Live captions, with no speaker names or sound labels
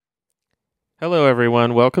Hello,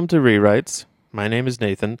 everyone. Welcome to Rewrites. My name is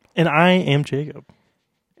Nathan. And I am Jacob.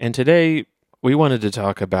 And today, we wanted to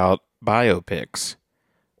talk about biopics.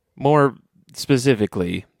 More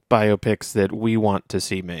specifically, biopics that we want to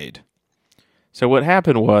see made. So what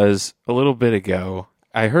happened was, a little bit ago,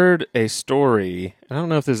 I heard a story. I don't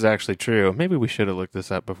know if this is actually true. Maybe we should have looked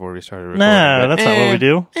this up before we started recording. Nah, that's not what we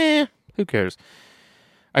do. Who cares?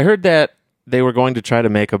 I heard that they were going to try to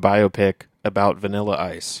make a biopic about Vanilla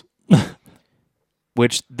Ice.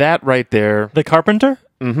 Which, that right there... The Carpenter?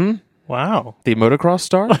 Mm-hmm. Wow. The motocross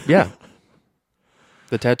star? Yeah.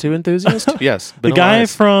 The tattoo enthusiast? Yes. The guy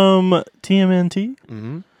from TMNT?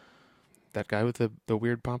 Mm-hmm. That guy with the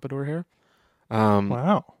weird pompadour hair?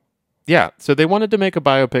 Wow. Yeah, so they wanted to make a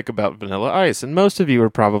biopic about Vanilla Ice, and most of you are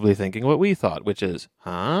probably thinking what we thought, which is,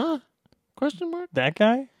 huh? Question mark? That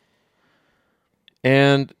guy?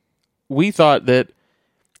 And we thought that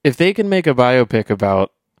if they can make a biopic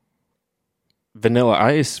about Vanilla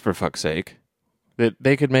Ice, for fuck's sake, that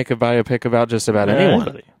they could make a biopic about just about anyone.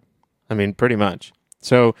 Anybody. I mean, pretty much.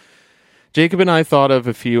 So, Jacob and I thought of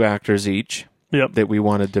a few actors each that we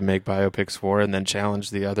wanted to make biopics for, and then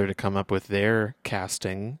challenge the other to come up with their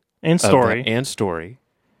casting And story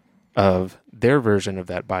of their version of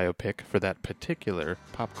that biopic for that particular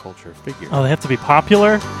pop culture figure. Oh, they have to be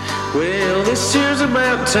popular? Well, this year's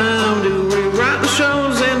about time to rewrite the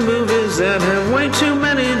shows and movies that have way too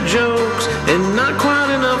many jokes and not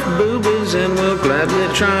quite enough boobies, and we'll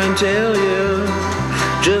gladly try and tell you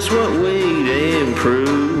just what we'd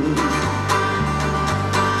improve.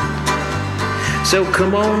 So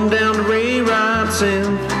come on down to Rewrites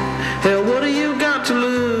and hell, what do you got to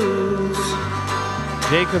lose?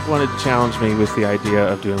 Jacob wanted to challenge me with the idea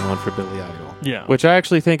of doing one for Billy Idol. Yeah. Which I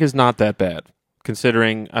actually think is not that bad,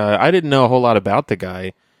 considering I didn't know a whole lot about the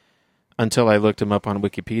guy until I looked him up on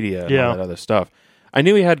Wikipedia and all that other stuff. I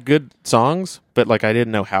knew he had good songs, but I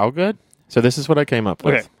didn't know how good. So this is what I came up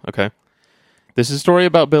with. Okay. This is a story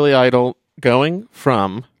about Billy Idol going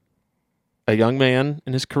from a young man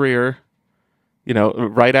in his career,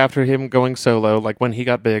 right after him going solo, like when he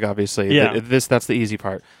got big, obviously. Yeah. That's the easy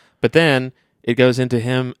part. But then it goes into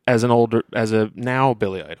him as a now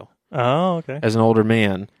Billy Idol. Oh, okay. As an older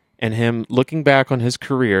man, and him looking back on his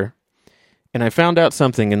career. And I found out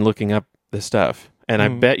something in looking up this stuff, and I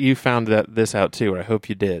bet you found this out too, or I hope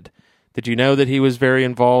you did. Did you know that he was very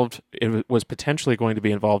involved? It was potentially going to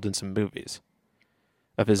be involved in some movies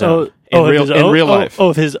of his own in real life.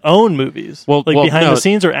 Of his own movies. Well, behind no, the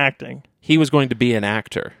scenes or acting. He was going to be an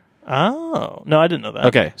actor. Oh no, I didn't know that.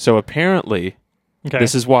 Okay, so apparently,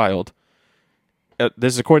 this is wild.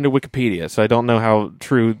 This is according to Wikipedia, so I don't know how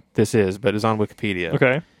true this is, but it's on Wikipedia.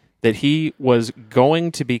 Okay. That he was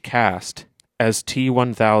going to be cast as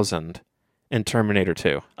T-1000 in Terminator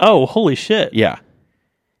 2. Oh, holy shit. Yeah.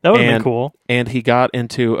 That would have been cool. And he got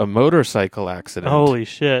into a motorcycle accident. Holy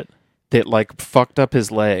shit. That fucked up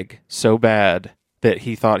his leg so bad that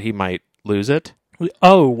he thought he might lose it.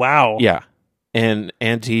 Oh, wow. Yeah. And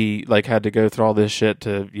he had to go through all this shit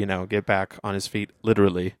to, get back on his feet,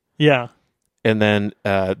 literally. Yeah. And then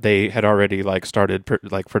they had already started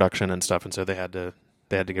production and stuff, and so they had to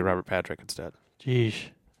get Robert Patrick instead. Jeez.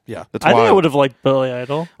 Yeah, that's I wild. think I would have liked Billy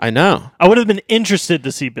Idol. I know. I would have been interested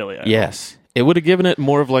to see Billy Idol. Yes. It would have given it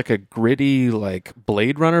more of a gritty,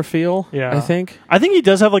 Blade Runner feel, yeah. I think. I think he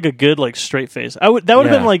does have a good, straight face. That would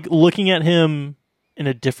have been looking at him in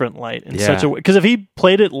a different light in such a way. Because if he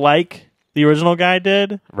played it like the original guy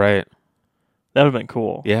did, right, that would have been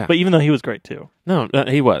cool. Yeah. But even though he was great too. No,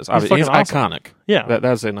 he was. He's awesome. iconic. Yeah.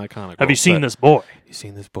 That's an iconic Have you seen this boy? Have you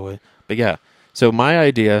seen this boy? But yeah. So my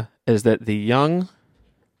idea is that the young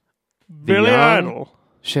Billy Idol.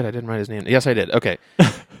 Shit, I didn't write his name. Yes, I did. Okay.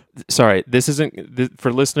 Sorry, this isn't...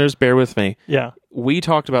 for listeners, bear with me. Yeah. We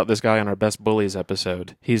talked about this guy on our Best Bullies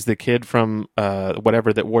episode. He's the kid from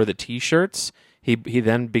whatever that wore the T-shirts. He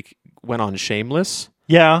then went on Shameless.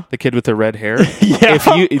 Yeah. The kid with the red hair. Yeah.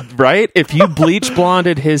 If you bleach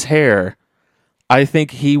blonded his hair, I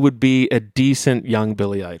think he would be a decent young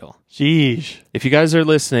Billy Idol. Jeez. If you guys are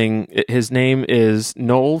listening, his name is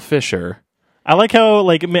Noel Fisher. I like how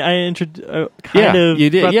I introduced you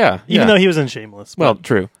did, even though he was in Shameless. Well,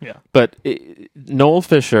 true. Yeah. But Noel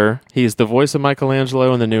Fisher, he's the voice of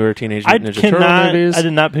Michelangelo in the newer Teenage Mutant Ninja Turtle movies. I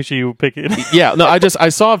did not picture you picking. Yeah, no, I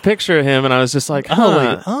saw a picture of him and I was just like,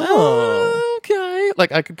 okay.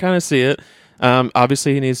 I could kind of see it.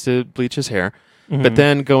 Obviously, he needs to bleach his hair. Mm-hmm. But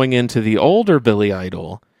then going into the older Billy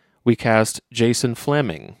Idol, we cast Jason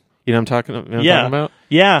Fleming. You know what I'm talking about?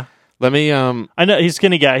 Yeah. Let me... I know, he's a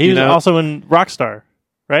skinny guy. He was also in Rockstar,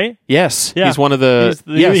 right? Yes. Yeah. He's one of the...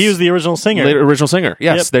 He was the original singer. Original singer.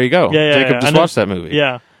 Yes, there you go. Yeah, Jacob just watched that movie.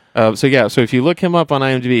 Yeah. So if you look him up on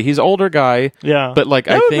IMDb, he's an older guy. Yeah, but like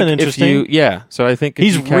that I think if you, so I think if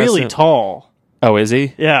he's you cast really him, tall. Oh, is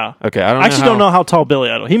he? Yeah. Okay, I don't know how tall Billy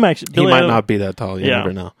Idol. He might not be that tall. You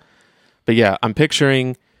never know. But yeah, I'm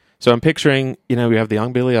picturing. We have the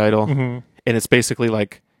young Billy Idol, and it's basically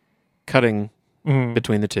like cutting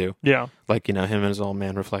between the two. Yeah. Like, him and his old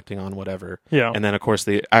man reflecting on whatever. Yeah. And then, of course,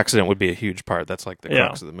 the accident would be a huge part. That's like the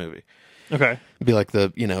crux of the movie. Okay. It'd be like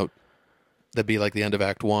that'd be like the end of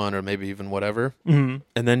Act 1 or maybe even whatever. Mm-hmm.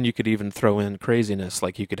 And then you could even throw in craziness.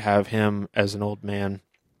 Like, you could have him as an old man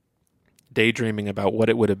daydreaming about what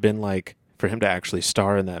it would have been like for him to actually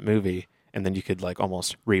star in that movie. And then you could like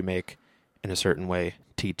almost remake in a certain way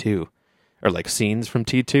T2. Or like scenes from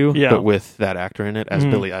T2, but with that actor in it as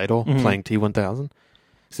Billy Idol playing T-1000.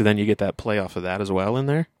 So then you get that play off of that as well in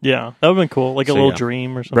there. Yeah, that would have been cool. Like a little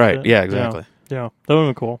dream or something. Right, yeah, exactly. Yeah, that would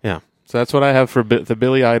have been cool. Yeah, so that's what I have for the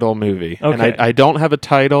Billy Idol movie. Okay. And I don't have a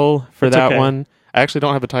title for that one. I actually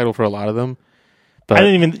don't have a title for a lot of them. But I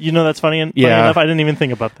didn't even, that's funny enough, I didn't even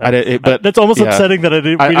think about that. But that's almost upsetting that I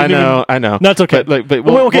didn't. I know. No, it's okay. But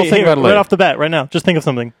we'll think about it later. Right off the bat, right now. Just think of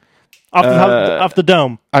something. Off the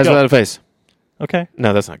dome. Eyes Without a Face. Okay.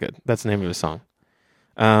 No, that's not good. That's the name of his song.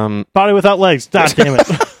 Body Without Legs. God damn it.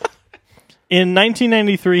 In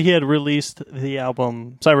 1993, he had released the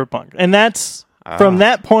album Cyberpunk. And that's, from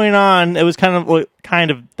that point on, it was kind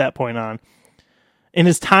of that point on. In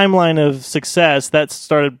his timeline of success, that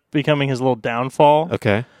started becoming his little downfall.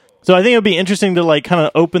 Okay. So I think it would be interesting to like kind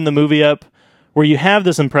of open the movie up where you have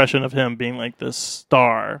this impression of him being like this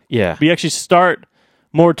star. Yeah. But you actually start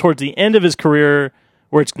more towards the end of his career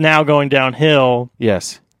where it's now going downhill.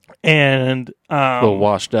 Yes. And a little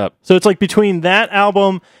washed up. So it's like between that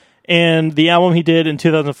album and the album he did in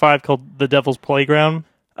 2005 called The Devil's Playground.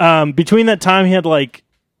 Between that time, he had like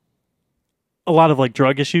a lot of like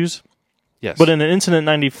drug issues. Yes. But in an incident in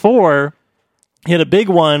 94, he had a big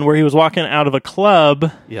one where he was walking out of a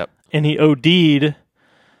club. Yep. And he OD'd.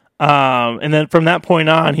 And then from that point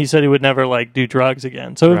on, he said he would never like do drugs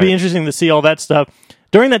again. So it would be interesting to see all that stuff.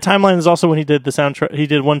 During that timeline is also when he did the soundtrack. He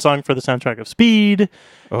did one song for the soundtrack of Speed.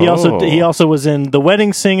 He also was in The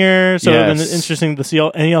Wedding Singer. So it would have been interesting to see.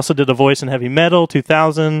 And he also did a voice in Heavy Metal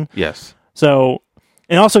 2000. Yes. So,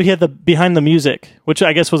 and also he had the Behind the Music, which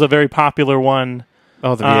I guess was a very popular one.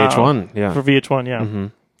 Oh, the VH1, yeah. For VH1, yeah. Mm-hmm.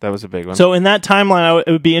 That was a big one. So in that timeline,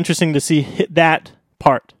 it would be interesting to see that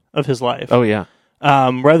part of his life. Oh, yeah.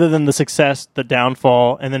 Rather than the success, the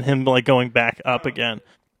downfall, and then him like going back up again.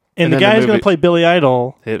 And the guy who's going to play Billy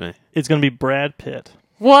Idol is going to be Brad Pitt.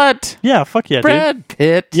 What? Yeah, fuck yeah, Brad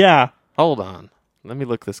Pitt? Yeah. Hold on. Let me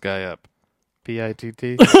look this guy up.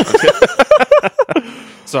 P-I-T-T?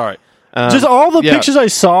 Sorry. Just all the pictures I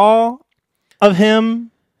saw of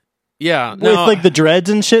him with like the dreads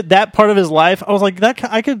and shit, that part of his life, I was like, that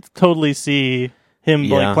I could totally see him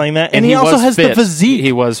like playing that. And he also has fit. the physique.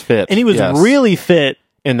 He was fit. And he was really fit.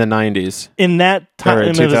 In the 90s. In that time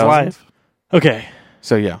of his life. Okay.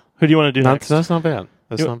 So, yeah. Who do you want to do next? That's not bad.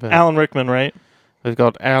 That's not bad. Alan Rickman, right? We've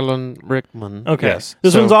got Alan Rickman. Okay. Yes.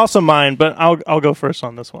 This one's also mine, but I'll go first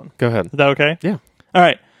on this one. Go ahead. Is that okay? Yeah. All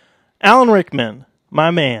right. Alan Rickman,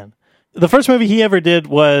 my man. The first movie he ever did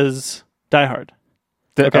was Die Hard.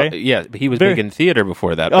 Okay. Yeah, he was big in theater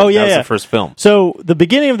before that. Oh, yeah. That was the first film. So the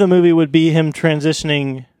beginning of the movie would be him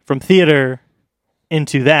transitioning from theater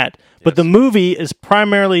into that. But the movie is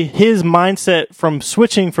primarily his mindset from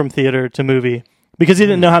switching from theater to movie because he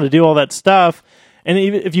didn't know how to do all that stuff. And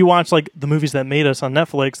even if you watch like the movies that made us on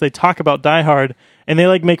Netflix, they talk about Die Hard and they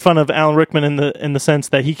like make fun of Alan Rickman in the sense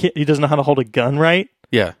that he doesn't know how to hold a gun right.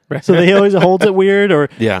 Yeah. So he always holds it weird or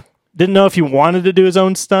didn't know if he wanted to do his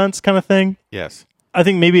own stunts kind of thing. Yes. I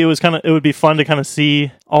think maybe it would be fun to kind of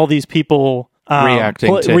see all these people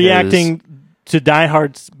reacting to Die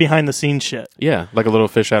Hard's behind the scenes shit. Yeah, like a little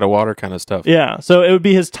fish out of water kind of stuff. Yeah, so it would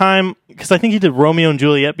be his time because I think he did Romeo and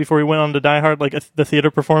Juliet before he went on to Die Hard, like the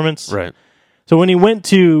theater performance. Right. So when he went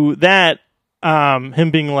to that,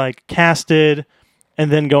 him being like casted and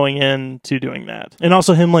then going into doing that, and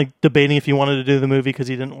also him like debating if he wanted to do the movie because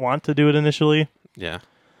he didn't want to do it initially. Yeah.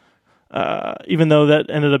 Even though that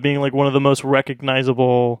ended up being like one of the most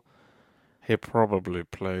recognizable. He probably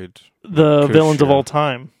played the villains of all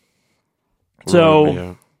time. So,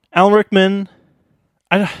 Romeo. Alan Rickman,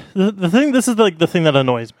 this is like the thing that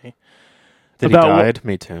annoys me. That he died?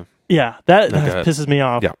 Me too. Yeah, that pisses me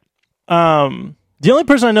off. Yeah. The only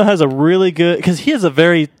person I know has a really good, because he has a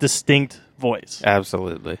very distinct voice.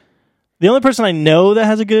 Absolutely. The only person I know that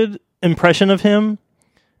has a good impression of him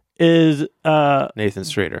is Nathan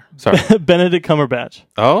Strader. Sorry. Benedict Cumberbatch.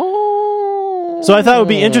 Oh, So I thought it would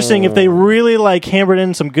be interesting if they really like hammered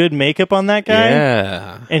in some good makeup on that guy.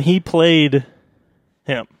 Yeah. And he played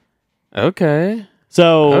him. Okay.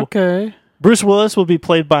 So Okay. Bruce Willis will be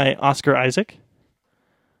played by Oscar Isaac.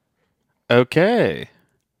 Okay.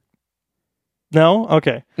 No?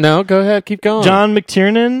 Okay. No, go ahead. Keep going. John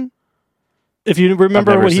McTiernan, if you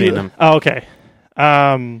remember I've never what he... seen him. Oh, okay.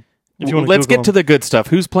 If you want Let's Google get to the good stuff.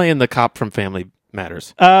 Who's playing the cop from Family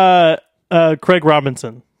Matters? Craig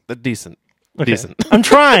Robinson. Decent. Okay. Decent. I'm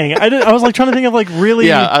trying. I was like trying to think of like really...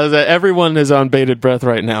 Yeah, everyone is on bated breath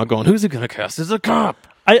right now going, who's he going to cast as a cop?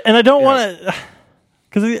 I don't want to...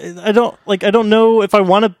 Because I don't know if I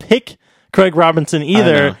want to pick Craig Robinson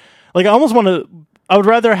either. Like, I almost want to... I would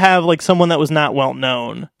rather have like someone that was not well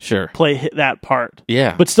known Sure. play that part.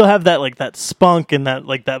 Yeah. But still have that like that spunk and that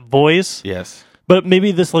like that voice. Yes. But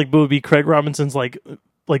maybe this like would be Craig Robinson's like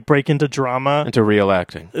break into drama. Into real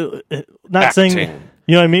acting. Not Acting. saying,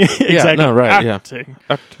 you know what I mean? Exactly. Yeah, no, right, acting. Yeah.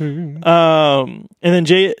 Acting. And then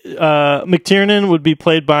McTiernan would be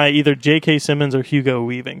played by either J.K. Simmons or Hugo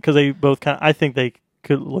Weaving because they both I think they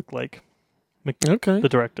could look like the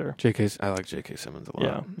director. I like J.K. Simmons a lot.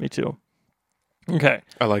 Yeah, me too. Okay.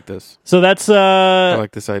 I like this. So that's I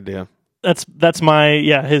like this idea. That's my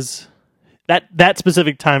his that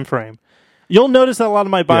specific time frame. You'll notice that a lot of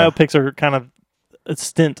my biopics are kind of a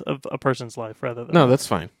stint of a person's life rather than... No, that's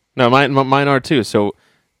fine. No, mine are too. So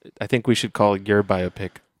I think we should call your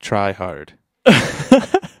biopic Try Hard.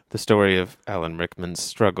 The story of Alan Rickman's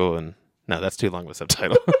struggle and... No, that's too long of a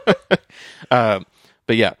subtitle. But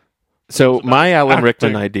yeah. So my Alan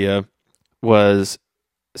Rickman idea was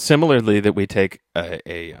similarly that we take a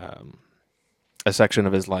section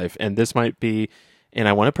of his life, and this might be... And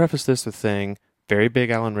I want to preface this with saying, very big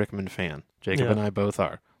Alan Rickman fan. Jacob and I both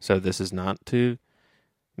are. So this is not to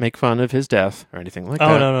make fun of his death or anything like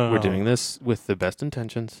that. No. We're doing this with the best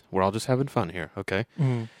intentions. We're all just having fun here, okay?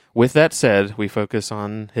 Mm-hmm. With that said, we focus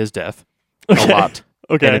on his death a lot.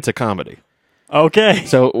 Okay. And it's a comedy. Okay.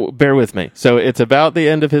 So bear with me. So it's about the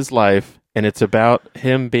end of his life, and it's about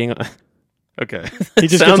him being... Okay. He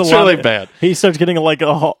just sounds gets really bad. He starts getting like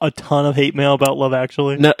a ton of hate mail about Love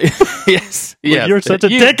Actually. No, yes. Like, you're such a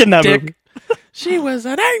dick in that movie. She was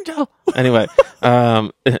an angel. Anyway,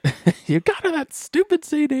 you got her that stupid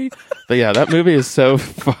CD. But yeah, that movie is so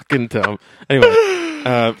fucking dumb. Anyway,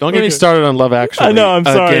 don't get me started on Love Actually. I know, I'm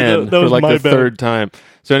sorry. Again, that was for like my the third time.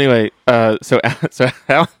 So anyway, so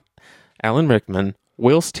Alan Rickman,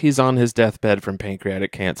 whilst he's on his deathbed from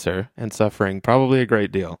pancreatic cancer and suffering probably a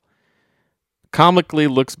great deal, comically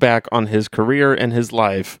looks back on his career and his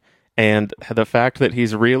life and the fact that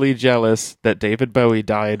he's really jealous that David Bowie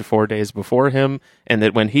died 4 days before him and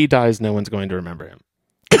that when he dies, no one's going to remember him.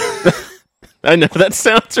 I know that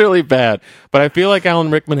sounds really bad, but I feel like Alan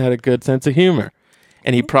Rickman had a good sense of humor,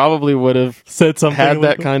 and he probably would have said something, had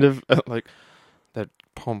that kind of like that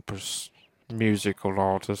pompous musical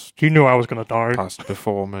artist. You knew I was going to die. Passed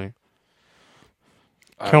before me.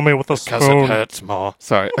 Kill me with a spoon. Because it hurts more.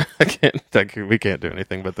 Sorry, we can't do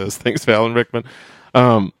anything but those things, Alan Rickman.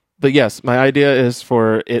 But yes, my idea is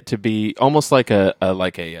for it to be almost like it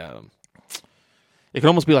could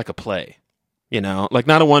almost be like a play, you know, like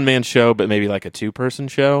not a one-man show, but maybe like a two-person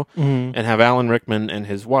show, and have Alan Rickman and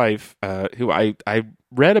his wife, who I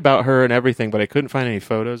read about her and everything, but I couldn't find any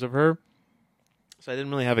photos of her, so I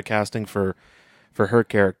didn't really have a casting for her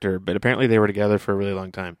character, but apparently they were together for a really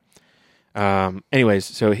long time. Anyways,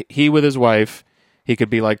 so he with his wife, he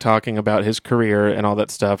could be like talking about his career and all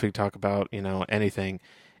that stuff. He'd talk about, you know, anything.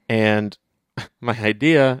 And my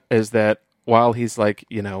idea is that while he's like,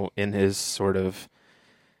 you know, in his sort of,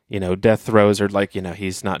 you know, death throes or like, you know,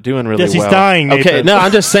 he's not doing really well. Yes, he's dying, Nathan. Okay, no,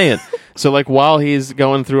 I'm just saying. So like while he's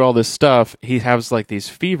going through all this stuff, he has like these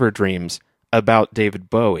fever dreams about David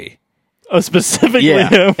Bowie. Oh, specifically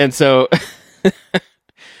him. And so...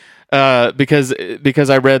 because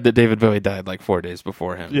I read that David Bowie died like 4 days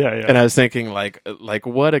before him. Yeah. And I was thinking like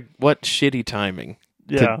what shitty timing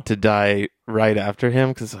to die right after him,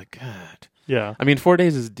 because like, God. Yeah. I mean, 4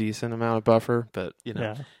 days is a decent amount of buffer, but you know.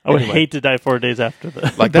 Yeah. I would hate to die 4 days after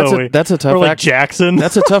the like Bowie. that's a tough or like act. Jackson.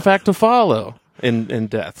 That's a tough act to follow in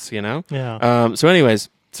deaths, you know? Yeah. So anyways,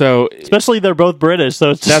 so especially they're both British,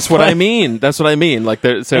 so it's just that's what I mean. That's what I mean. Like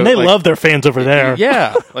and they love their fans over there.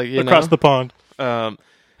 Yeah. Like across the pond. We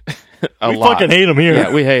fucking hate him here.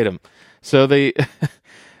 Yeah, we hate him. So the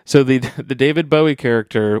David Bowie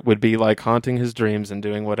character would be like haunting his dreams and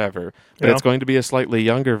doing whatever, but it's going to be a slightly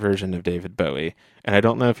younger version of David Bowie. And I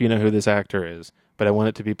don't know if you know who this actor is, but I want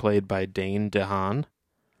it to be played by Dane DeHaan.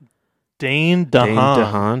 Dane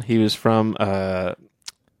DeHaan. He was from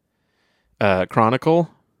Chronicle.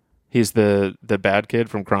 He's the bad kid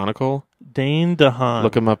from Chronicle. Dane DeHaan.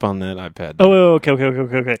 Look him up on that iPad. Oh,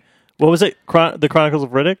 okay. What was it? The Chronicles of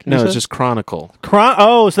Riddick? No, it's just Chronicle.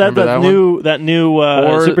 So that's that new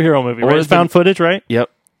superhero movie, right? It's found footage, right? Yep.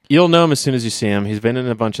 You'll know him as soon as you see him. He's been in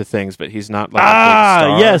a bunch of things, but he's not like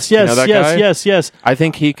a big star. Yes. I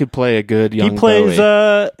think he could play a good young He plays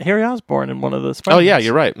Bowie. Harry Osborn in one of the Spider-Man. Oh, yeah,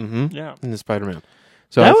 you're right. Mm-hmm. Yeah. In the Spider-Man.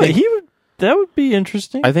 So that would be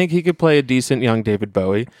interesting. I think he could play a decent young David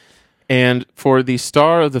Bowie. And for the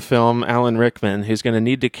star of the film, Alan Rickman, who's going to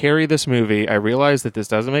need to carry this movie, I realize that this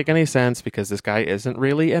doesn't make any sense because this guy isn't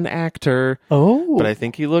really an actor. Oh. But I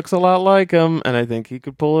think he looks a lot like him, and I think he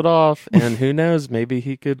could pull it off. And who knows, maybe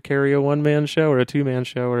he could carry a one-man show or a two-man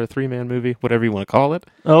show or a three-man movie, whatever you want to call it.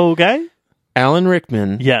 Okay. Alan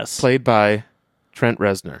Rickman, yes, played by Trent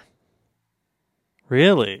Reznor.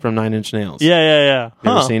 Really? From Nine Inch Nails. Yeah.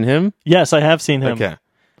 You ever seen him? Yes, I have seen him. Okay.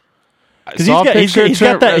 Because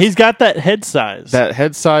he's got that head size. That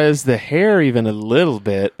head size, the hair even a little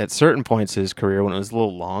bit at certain points in his career when it was a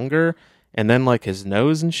little longer, and then like his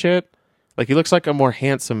nose and shit. Like he looks like a more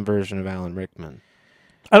handsome version of Alan Rickman.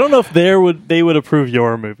 I don't know if they would approve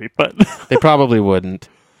your movie, but they probably wouldn't.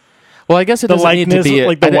 Well, I guess it doesn't need to be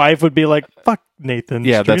like the wife would be like, "Fuck Nathan."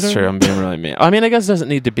 Yeah, Streeter. That's true. I'm being really mean. I mean, I guess it doesn't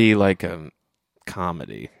need to be like a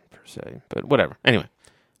comedy per se, but whatever. Anyway.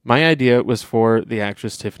 My idea was for the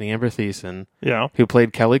actress Tiffany Amber Thiessen, who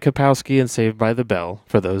played Kelly Kapowski in Saved by the Bell,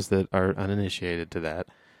 for those that are uninitiated to that,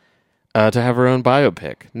 to have her own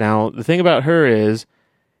biopic. Now, the thing about her is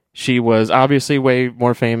she was obviously way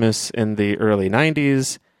more famous in the early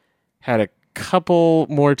 90s, had a couple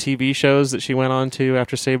more TV shows that she went on to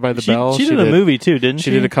after Saved by the Bell. She did a movie too, didn't she? She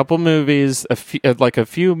did a couple movies, a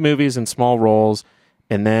few movies in small roles,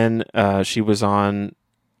 and then she was on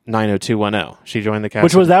 90210. She joined the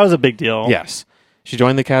cast. That was a big deal. Yes. She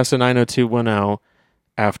joined the cast of 90210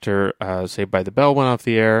 after Saved by the Bell went off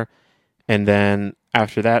the air. And then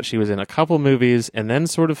after that, she was in a couple movies and then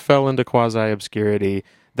sort of fell into quasi-obscurity.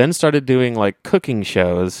 Then started doing like cooking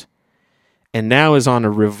shows. And now is on a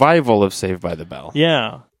revival of Saved by the Bell.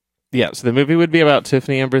 Yeah. Yeah. So the movie would be about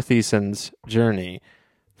Tiffany Amber Thiessen's journey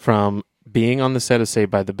from being on the set of Saved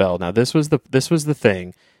by the Bell. Now, this was the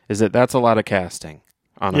thing, is that's a lot of casting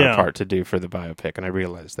on our part to do for the biopic, and I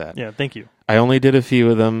realized that. Yeah, thank you. I only did a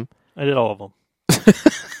few of them. I did all of them.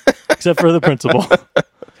 Except for the principal.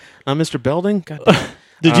 Mr. Belding?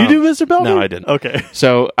 Did you do Mr. Belding? No, I didn't. Okay.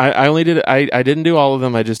 So I only did, I didn't do all of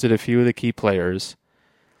them, I just did a few of the key players.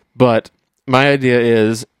 But my idea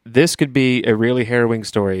is, this could be a really harrowing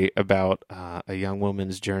story about a young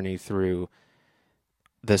woman's journey through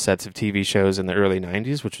the sets of TV shows in the early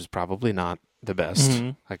 90s, which was probably not the best,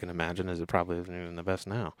 I can imagine, as it probably isn't even the best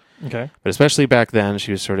now. Okay. But especially back then,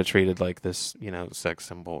 she was sort of treated like this, sex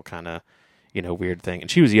symbol kind of, weird thing.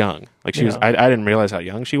 And she was young. Like she was, I didn't realize how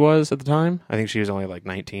young she was at the time. I think she was only like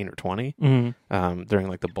 19 or 20 during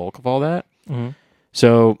like the bulk of all that. Mm-hmm.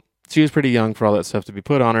 So she was pretty young for all that stuff to be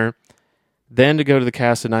put on her. Then to go to the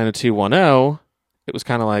cast of 90210, it was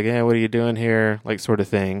kind of like, what are you doing here? Like sort of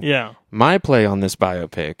thing. Yeah. My play on this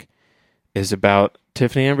biopic is about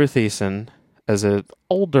Tiffany Amber Thiessen as an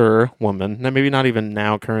older woman, now maybe not even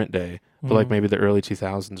now current day, but like maybe the early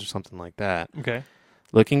 2000s or something like that. Okay.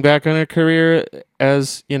 Looking back on her career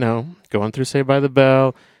as, going through Saved by the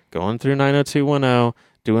Bell, going through 90210,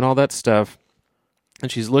 doing all that stuff,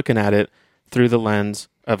 and she's looking at it through the lens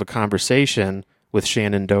of a conversation with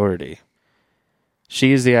Shannon Doherty.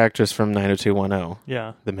 She is the actress from 90210.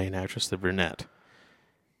 Yeah. The main actress, the brunette.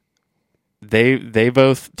 They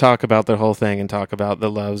both talk about their whole thing and talk about the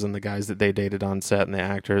loves and the guys that they dated on set and the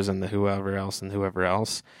actors and the whoever else.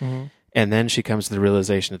 Mm-hmm. And then she comes to the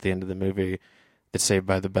realization at the end of the movie that Saved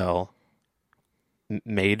by the Bell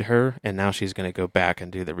made her, and now she's going to go back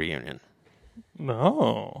and do the reunion.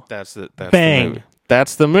 Oh. That's the movie.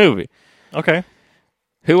 That's the movie. Okay.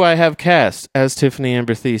 Who I have cast as Tiffany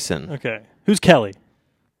Amber Thiessen. Okay. Who's Kelly?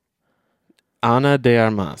 Ana de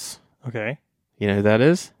Armas. Okay. You know who that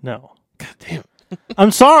is? No. God damn.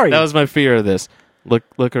 I'm sorry. That was my fear of this.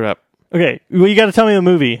 Look her up. Okay. Well, you got to tell me the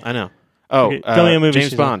movie. I know. Oh, okay, tell me a movie.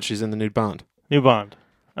 James Bond. She's in the new Bond. New Bond.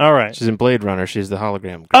 All right. She's in Blade Runner. She's the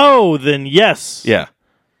hologram girl. Oh, then yes. Yeah.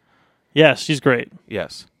 Yes, she's great.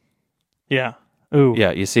 Yes. Yeah. Ooh.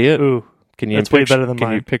 Yeah, you see it? Ooh. That's way better than mine.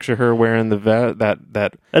 Can you picture her wearing the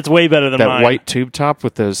That's way better than mine. That white tube top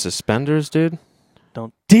with those suspenders, dude?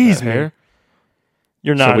 Don't tease me. Hair?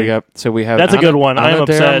 You're not. So we have That's a good one. Ana I'm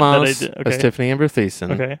upset that I did. Okay. As Tiffany Amber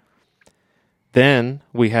Thiessen. Okay. Then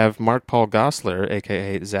we have Mark Paul Gosselaar,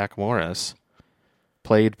 a.k.a. Zach Morris,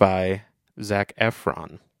 played by Zac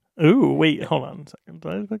Efron. Ooh, wait, hold on a second.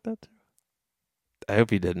 Did I expect that too? I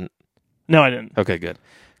hope you didn't. No, I didn't. Okay, good.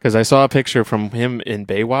 Because I saw a picture from him in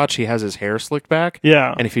Baywatch. He has his hair slicked back.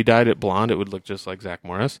 Yeah. And if he dyed it blonde, it would look just like Zach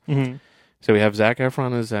Morris. Mm-hmm. So we have Zac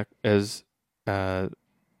Efron as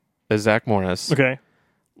Zach Morris. Okay.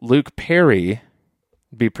 Luke Perry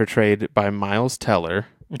be portrayed by Miles Teller.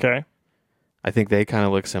 Okay. I think they kind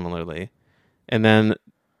of look similarly. And then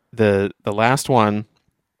the last one,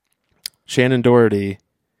 Shannon Doherty,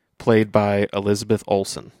 played by Elizabeth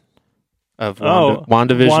Olsen of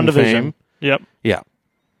WandaVision fame. Yep. Yeah.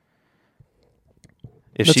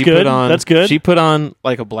 If That's she good. put on, That's good. She put on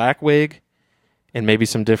like a black wig and maybe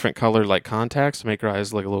some different color like contacts to make her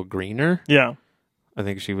eyes look a little greener. Yeah. I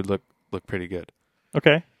think she would look pretty good.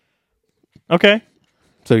 Okay. Okay.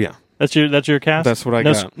 So yeah, that's your cast. That's what I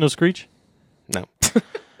got. No Screech. No.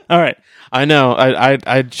 All right. I know.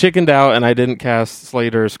 I chickened out and I didn't cast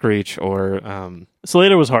Slater, Screech, or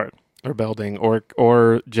Slater was hard, or Belding,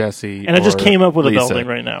 or Jesse, and I just came up with Lisa. a Belding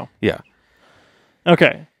right now. Yeah.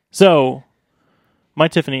 Okay. So, my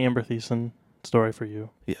Tiffany Amber Thiessen story for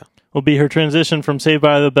you. Yeah. Will be her transition from Saved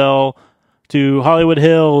by the Bell to Hollywood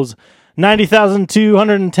Hills,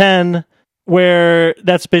 90,210, where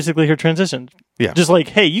that's basically her transition. Yeah. Just like,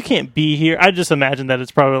 hey, you can't be here. I just imagine that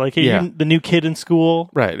it's probably like, hey, Yeah. you're the new kid in school.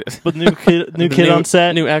 Right. But new kid on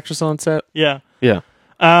set. New actress on set. Yeah. Yeah.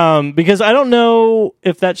 Because I don't know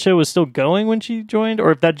if that show was still going when she joined,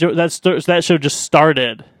 or if that show just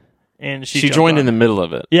started and she joined in the middle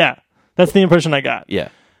of it. Yeah, that's the impression I got. Yeah.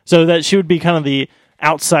 So that she would be kind of the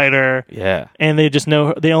outsider. Yeah. And they just know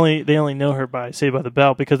her, they only know her by Saved by the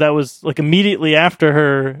Bell, because that was like immediately after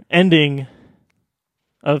her ending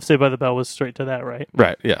of Saved by the Bell was straight to that, right?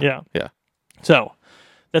 Right. Yeah. Yeah. Yeah. So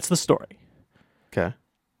that's the story. Okay.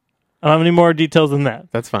 I don't have any more details than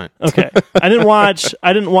that. That's fine. Okay. I didn't watch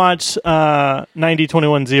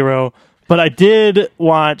 90-21-0, but I did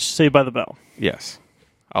watch Saved by the Bell. Yes.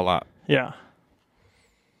 A lot. Yeah.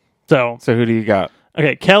 So who do you got?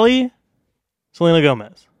 Okay, Kelly, Selena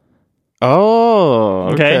Gomez. Oh,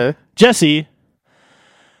 okay. Jesse,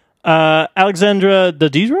 Alexandra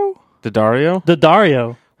Daddario?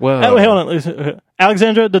 Daddario? Whoa. Wait, hold on.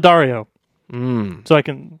 Alexandra Daddario. So I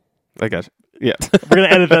can... I got you. Yeah. We're going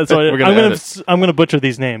to edit that. So I'm going to butcher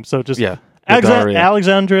these names. So just... Yeah.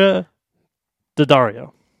 Alexandra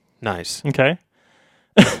Daddario. Nice. Okay.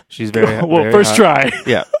 She's very... well, very first hot. try.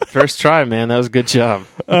 Yeah. First try, man. That was a good job.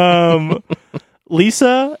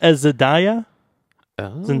 Lisa as Zendaya.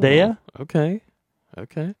 Zendaya. Okay.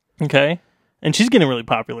 Okay. And she's getting really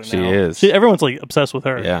popular now. She is. Everyone's like obsessed with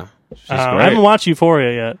her. Yeah. She's great. I haven't watched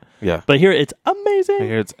Euphoria yet. Yeah. But here it's amazing.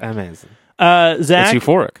 It's amazing. Zach. It's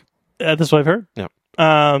euphoric. That's what I've heard. Yeah.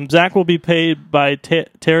 Zach will be paid by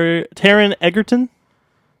Taron Egerton.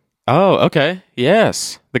 Oh, okay.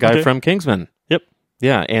 Yes. The guy from Kingsman. Yep.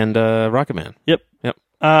 Yeah, and Rocketman. Yep.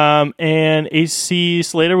 And AC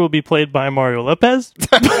Slater will be played by Mario Lopez.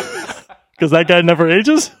 Because that guy never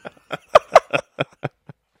ages.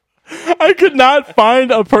 I could not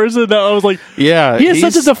find a person that I was like, yeah, he has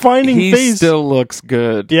such a defining face. He still looks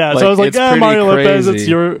good. Yeah, so I was like, Mario Lopez, it's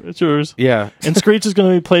yours. Yeah. And Screech is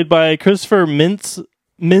going to be played by Christopher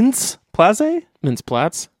Mintz-Plasse?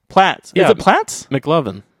 Mintz-Platz? Platz. Yeah. Is it Platz?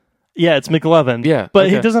 McLovin. Yeah, it's McLovin. Yeah. But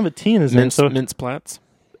he doesn't have a T in his name. Mintz-Platz?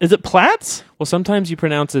 Is it Platz? Well, sometimes you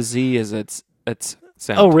pronounce a Z as its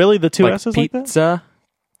sound. Oh, really? The two like S's pizza? like that?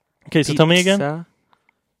 Okay, so tell me again.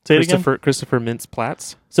 Say it again. Christopher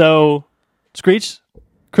Mintz-Platz. So, Screech,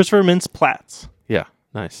 Christopher Mintz-Platz. Yeah,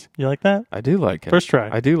 nice. You like that? I do like it. First try.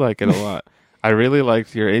 I do like it a lot. I really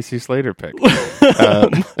liked your AC Slater pick.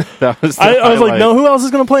 That was I was like, no, who else is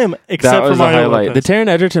going to play him except for Mario Lopez? The Taron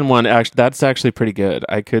Egerton one, that's actually pretty good.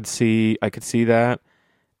 I could see that.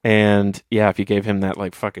 And yeah, if you gave him that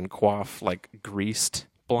like fucking coif, like greased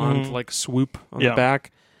blonde like swoop on the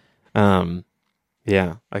back,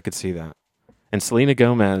 yeah, I could see that. And Selena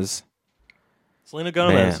Gomez,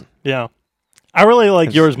 man. Yeah, I really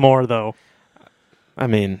like yours more though. I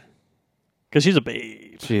mean, because she's a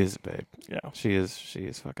babe. She is a babe. Yeah, she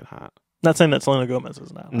is fucking hot. Not saying that Selena Gomez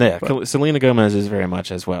is not. Yeah, Selena Gomez is very much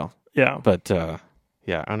as well. Yeah, but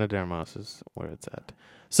yeah, Ana de Armas is where it's at.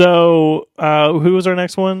 So, who was our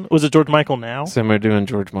next one? Was it George Michael now? So we're doing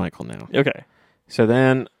George Michael now. Okay. So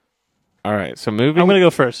then, all right. So moving. I'm going to go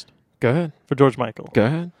first. Go ahead. For George Michael. Go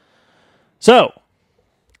ahead. So,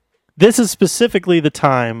 this is specifically the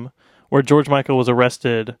time where George Michael was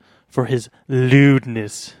arrested for his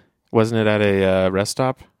lewdness. Wasn't it at a rest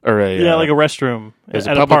stop or like a restroom? It was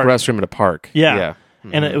a public restroom at a park. Yeah.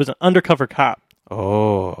 Mm-hmm. And it was an undercover cop.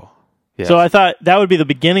 Oh. Yes. So I thought that would be the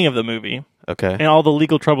beginning of the movie. Okay. And all the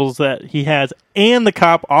legal troubles that he has, and the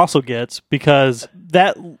cop also gets, because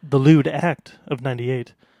the lewd act of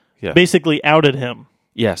 98 basically outed him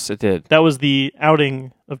Yes, it did. That was the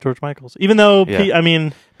outing of George Michaels. Even though,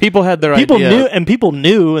 people had their people idea. People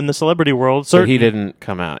knew in the celebrity world. So he didn't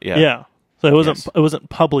come out. Yeah. Yeah. So it wasn't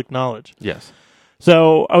public knowledge. Yes.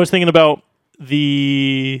 So I was thinking about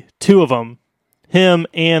the two of them, him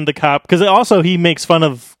and the cop, because also he makes fun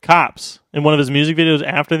of cops in one of his music videos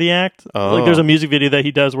after the act. Oh. Like there's a music video that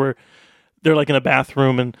he does where they're like in a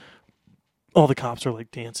bathroom and all the cops are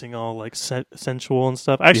like dancing all like sensual and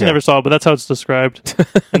stuff. I actually never saw it, but that's how it's described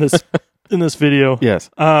in this video. Yes.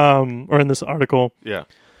 Or in this article. Yeah.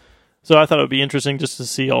 So I thought it would be interesting just to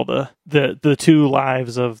see all the two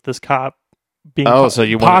lives of this cop being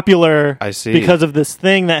popular. I see. Because of this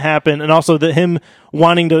thing that happened, and also that him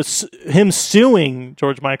suing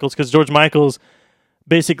George Michaels, because George Michaels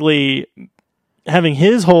basically having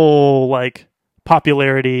his whole like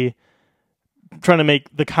popularity trying to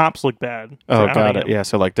make the cops look bad. Oh, got it. Yeah,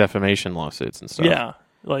 so like defamation lawsuits and stuff. Yeah,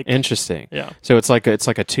 like interesting. Yeah, so it's like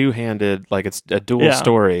a two-handed, like it's a dual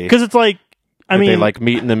story, because it's like they like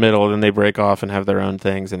meet in the middle, then they break off and have their own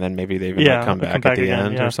things, and then maybe they even come back at the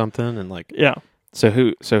again, end or something, and like So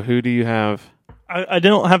who do you have? I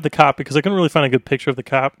don't have the cop because I couldn't really find a good picture of the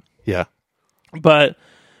cop. Yeah, but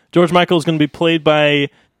George Michael is going to be played by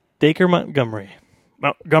Dacre Montgomery.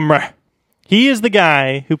 He is the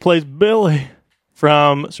guy who plays Billy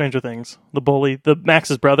from Stranger Things, the bully, the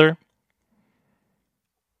Max's brother.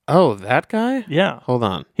 Oh, that guy? Yeah. Hold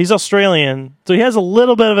on. He's Australian, so he has a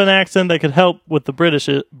little bit of an accent that could help with the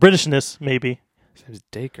Britishness, maybe. His name's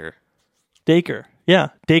Dacre. Dacre. Yeah.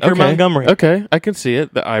 Dacre Montgomery. Okay, I can see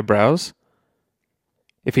it. The eyebrows.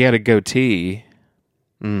 If he had a goatee.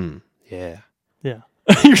 Yeah. Yeah.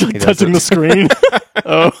 You're like touching the screen.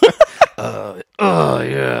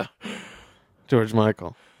 Yeah. George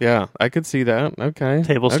Michael. Yeah, I could see that. Okay.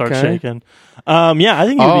 Table starts shaking. Yeah, I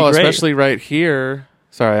think it would be great. Especially right here.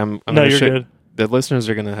 Sorry, I'm no, you're good. The listeners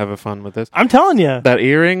are going to have a fun with this. I'm telling you. That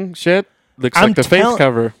earring shit looks like the Faith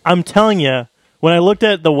cover. I'm telling you. When I looked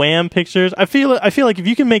at the Wham pictures, I feel like if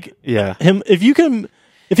you can make him, if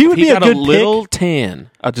he would be a good little tan,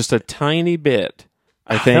 just a tiny bit,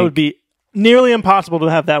 I think that would be nearly impossible to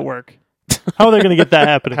have that work. How are they going to get that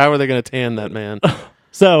happening? How are they going to tan that man?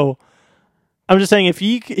 So, I'm just saying, if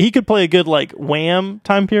he could play a good like Wham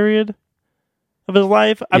time period of his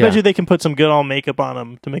life, I bet you they can put some good all makeup on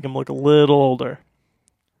him to make him look a little older.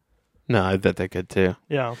 No, I bet they could too.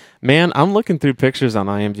 Yeah. Man, I'm looking through pictures on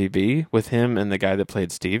IMDb with him and the guy that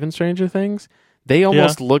played Steve in Stranger Things. They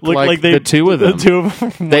almost look like the two of them. The two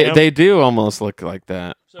of them. They do almost look like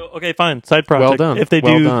that. So, okay, fine. Side project. Well done. If they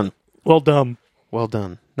well do, done. Well done. Well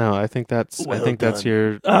done. No, I think that's that's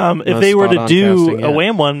your if they were to do a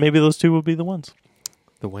Wham one, maybe those two would be the ones.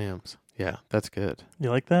 The Whams. Yeah, that's good. You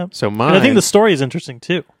like that? So and I think the story is interesting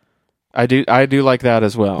too. I do like that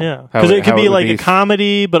as well. Yeah, because it could be like a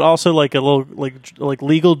comedy, but also like a little like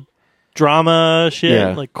legal drama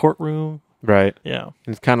shit, like courtroom. Right. Yeah.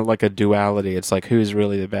 It's kind of like a duality. It's like who's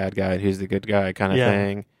really the bad guy and who's the good guy kind of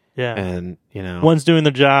thing. Yeah. And one's doing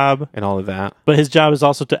their job and all of that, but his job is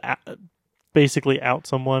also to basically out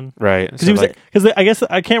someone. Right. Because I guess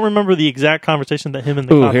I can't remember the exact conversation that him and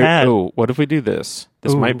the cop had. Oh, what if we do this?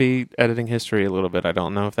 This might be editing history a little bit. I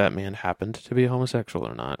don't know if that man happened to be homosexual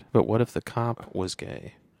or not. But what if the cop was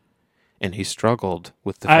gay? And he struggled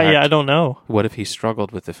with the fact... I don't know. What if he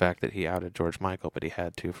struggled with the fact that he outed George Michael, but he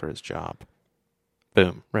had to for his job?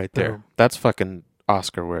 Boom. Right there. Boom. That's fucking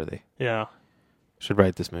Oscar-worthy. Yeah. Should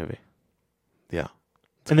write this movie. Yeah.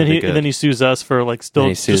 And then he sues us for like still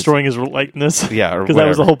destroying his likeness. Yeah, because that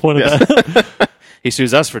was the whole point of that. He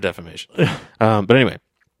sues us for defamation. But anyway,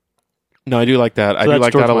 no, I do like that. I do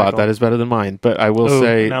like George that a lot. Michael. That is better than mine. But I will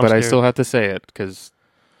say, but I still have to say it because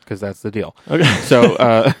that's the deal.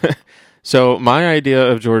 Okay. So my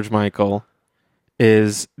idea of George Michael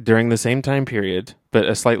is during the same time period, but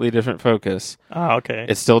a slightly different focus. Ah, okay.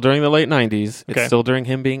 It's still during the late 90s. It's still during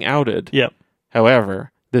him being outed. Yep.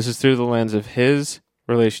 However, this is through the lens of his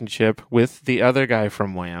relationship with the other guy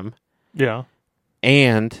from Wham. Yeah.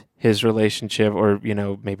 And his relationship, or,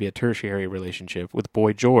 maybe a tertiary relationship with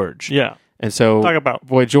Boy George. Yeah. And so talk about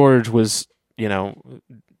Boy George was,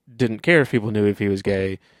 didn't care if people knew if he was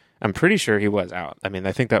gay. I'm pretty sure he was out. I mean,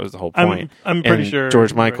 I think that was the whole point. I'm pretty sure.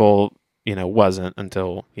 George Michael, wasn't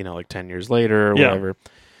until, like 10 years later or whatever.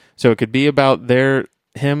 So it could be about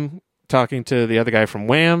him talking to the other guy from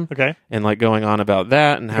Wham, and like going on about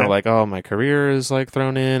that and how like, oh, my career is like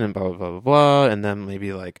thrown in and blah blah blah blah, and then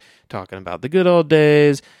maybe like talking about the good old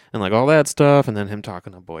days and like all that stuff, and then him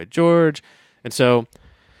talking to Boy George, and so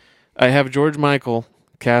I have George Michael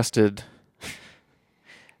casted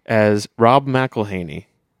as Rob McElhaney.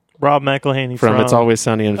 Rob McElhaney from It's Always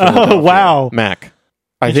Sunny in Philadelphia. Oh wow, Mac.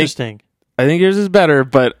 Interesting. I think yours is better,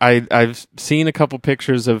 but I've seen a couple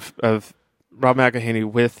pictures of Rob McElhenney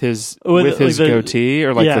with his goatee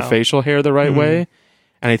or the facial hair the right way,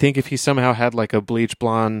 and I think if he somehow had like a bleach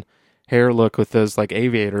blonde hair look with those like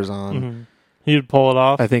aviators on, he'd pull it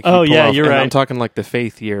off. I think. You're right. I'm talking like the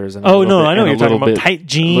Faith years. And I know what you're talking about. Tight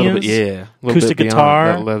jeans, acoustic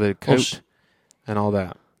guitar, that leather coat, and all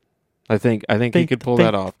that. I think he could pull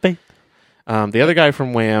that off. The other guy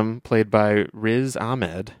from Wham, played by Riz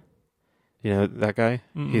Ahmed. You know that guy?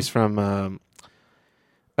 Mm-hmm. He's from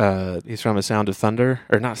A Sound of Thunder,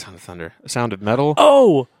 or not Sound of Thunder, A Sound of Metal.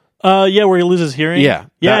 Oh, where he loses hearing. Yeah,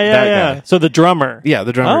 yeah. Guy. So the drummer. Yeah,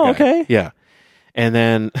 the drummer. Oh, guy. Okay. Yeah, and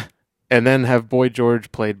then have Boy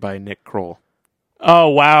George played by Nick Kroll. Oh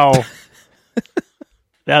wow,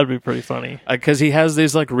 that would be pretty funny because he has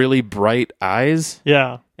these like really bright eyes.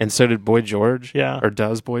 Yeah, and so did Boy George. Yeah, or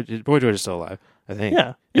does Boy George is still alive? I think.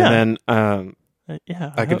 Yeah, and then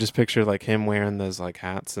I could just picture like him wearing those like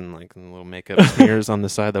hats and like little makeup smears on the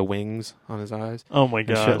side, the wings on his eyes. Oh my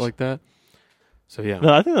gosh, shit like that. So yeah,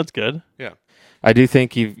 no, I think that's good. Yeah, I do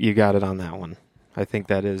think you got it on that one. I think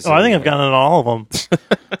that is. I think I've gotten it on all of them.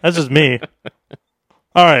 That's just me.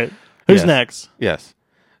 All right, who's next? Yes.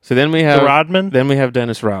 So then we have Rodman. Then we have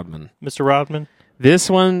Dennis Rodman. Mr. Rodman. This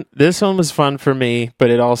one was fun for me, but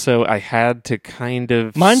it also I had to kind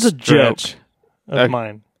of. Mine's a joke of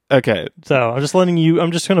mine. Okay. So I'm just letting you.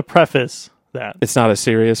 I'm just going to preface that it's not a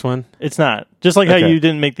serious one. It's not. Just like how you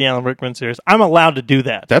didn't make the Alan Rickman serious. I'm allowed to do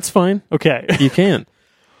that. That's fine. Okay. You can.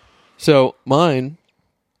 So mine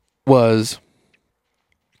was.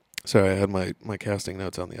 Sorry, I had my casting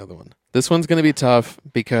notes on the other one. This one's going to be tough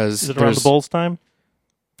because is it around the Bulls time?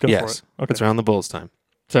 Yes, for it. Okay. It's around the Bulls time.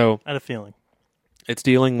 So I had a feeling it's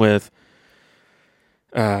dealing with.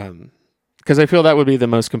 Because I feel that would be the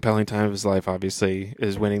most compelling time of his life. Obviously,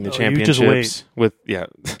 is winning the championships with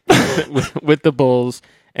with the Bulls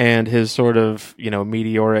and his sort of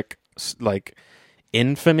meteoric like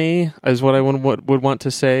infamy is what I would want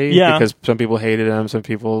to say. Yeah, because some people hated him, some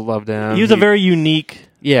people loved him. He was a very unique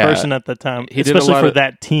person at the time, especially for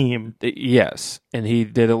that team. Yes, and he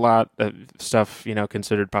did a lot of stuff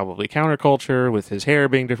considered probably counterculture with his hair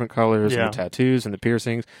being different colors and the tattoos and the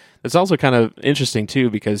piercings. It's also kind of interesting too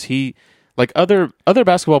because he. Like other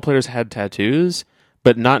basketball players had tattoos,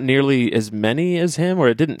 but not nearly as many as him, or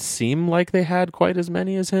it didn't seem like they had quite as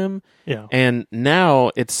many as him. Yeah. And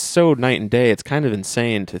now it's so night and day. It's kind of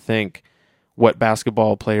insane to think what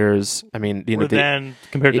basketball players. I mean, then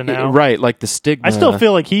compared to now, right? Like the stigma. I still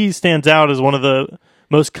feel like he stands out as one of the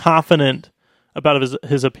most confident about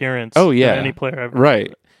his appearance. Oh yeah, than any player ever.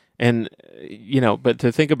 Right. And but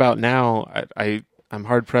to think about now, I'm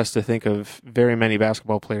hard-pressed to think of very many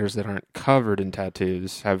basketball players that aren't covered in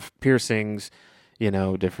tattoos, have piercings,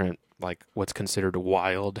 different, like, what's considered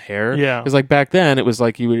wild hair. Yeah. Because, like, back then, it was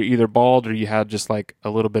like you were either bald or you had just, like, a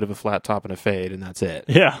little bit of a flat top and a fade, and that's it.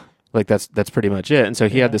 Yeah. Like, that's pretty much it. And so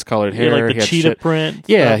he had this colored hair. Like the cheetah print.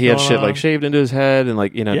 Yeah, he had shit, like, shaved into his head and,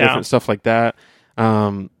 like, different stuff like that.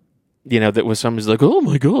 That was somebody's like, oh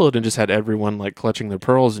my God, and just had everyone like clutching their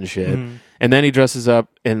pearls and shit. Mm. And then he dresses up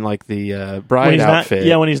in like the bride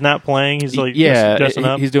outfit. When he's not playing, he's like dressing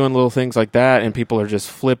up. He's doing little things like that, and people are just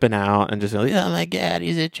flipping out and just like, oh my God,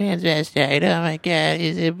 he's a transvestite. Oh my God,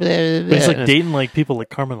 he's a blah, blah, blah. But he's like dating like people like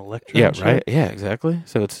Carmen Electra. Yeah, right. Yeah, exactly.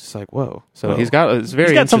 So it's just like, whoa. So he's got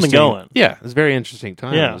something going. Yeah, it's a very interesting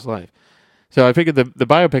time in his life. So I figured the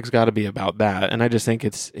biopic's got to be about that, and I just think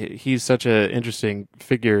he's such an interesting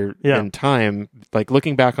figure in time. Like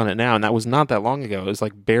looking back on it now, and that was not that long ago. It was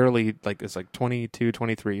like barely it's like 22,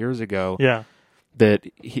 23 years ago. Yeah, that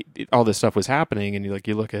all this stuff was happening, and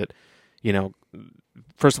you look at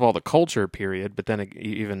first of all the culture period, but then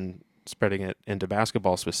even spreading it into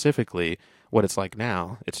basketball specifically, what it's like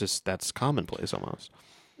now. It's just that's commonplace almost.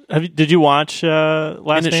 Did you watch Last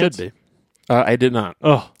Dance? And it should be. I did not.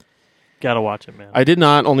 Oh. Gotta watch it, man. I did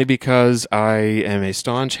not, only because I am a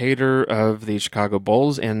staunch hater of the Chicago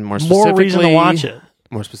Bulls, and more reason to watch it.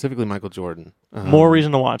 More specifically, Michael Jordan. More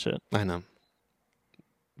reason to watch it. I know,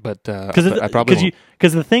 but I probably won't.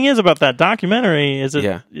 Because the thing is about that documentary is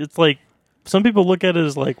it's like some people look at it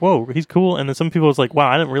as like, whoa, he's cool, and then some people it's like, wow,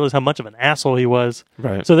 I didn't realize how much of an asshole he was.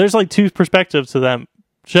 Right. So there's like two perspectives to that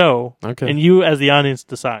show, and you as the audience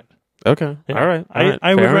decide. Okay. Yeah. All right.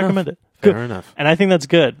 I would recommend it. Fair enough. And I think that's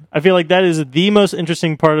good. I feel like that is the most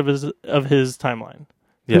interesting part of his timeline.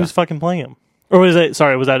 Yeah. Who's fucking playing him? Or was it?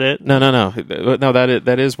 Sorry, was that it? No.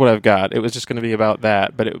 That is what I've got. It was just going to be about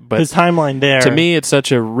that, but his timeline there. To me, it's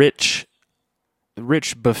such a rich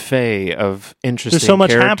buffet of interesting so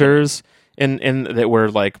much characters. and that were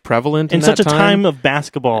like prevalent in that such a time of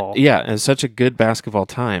basketball. Yeah, and it's such a good basketball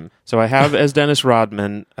time. So I have as Dennis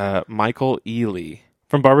Rodman, Michael Ealy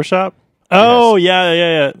From Barbershop? Oh,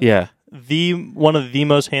 yeah. Yeah. One of the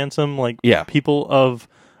most handsome people of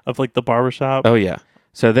like the barbershop. Oh yeah.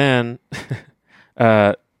 So then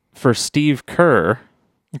for Steve Kerr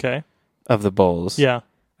Okay. of the Bulls, Yeah.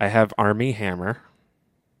 I have Armie Hammer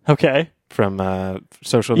Okay. from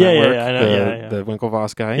Social Yeah, Network, I know, the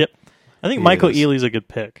Winklevoss guy. Yep. I think He Michael is. Ealy's a good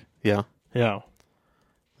pick. Yeah. Yeah.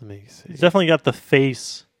 Let me see. He's definitely got the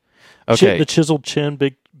face. Okay. The chiseled chin,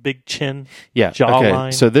 big chin. Yeah. Jawline.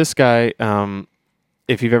 Okay. So this guy,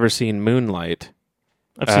 if you've ever seen Moonlight,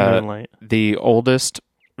 I've seen Moonlight. the oldest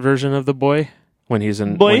version of the boy when he's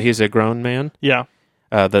a grown man. Yeah.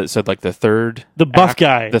 The third, The buff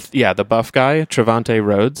guy. the buff guy, Trevante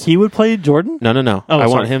Rhodes. He would play Jordan? No. Oh, I sorry.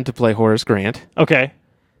 want him to play Horace Grant. Okay.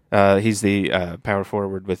 He's the power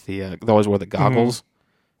forward with they always wore the goggles,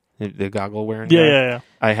 the goggle wearing. Yeah, guy. yeah.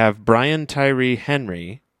 I have Brian Tyree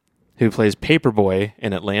Henry, who plays Paperboy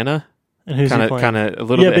in Atlanta. And who's he playing? Kind of a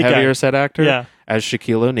little bit big guy. heavier set actor. Yeah. As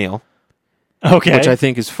Shaquille O'Neal. Okay. Which I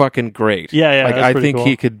think is fucking great. Yeah. Like that's I pretty think cool.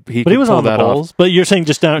 he could. But he was pull on the that Bulls. off. But you're saying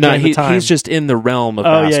just down during the time. He's just in the realm of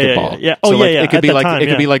Oh, basketball. yeah. So It could at be the like it could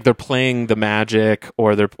time, be like they're playing the Magic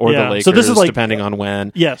or the Lakers, So this is like, depending on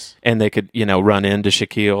when. Yes. And they could run into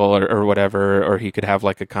Shaquille or whatever, or he could have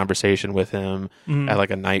like a conversation with him at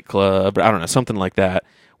like a nightclub. I don't know, something like that,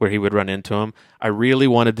 where he would run into him. I really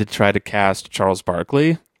wanted to try to cast Charles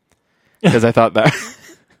Barkley because I thought that.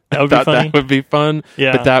 That would be funny. That would be fun.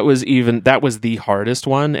 Yeah. But that was the hardest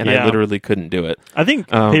one, and I literally couldn't do it. I think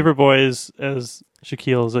Paperboy as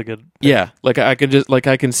Shaquille is a good. Yeah, like I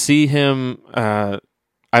can see him. I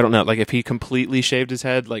don't know, like if he completely shaved his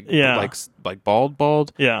head, like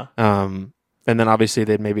bald. Yeah. And then obviously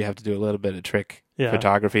they'd maybe have to do a little bit of trick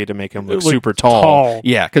photography to make him look Like super tall.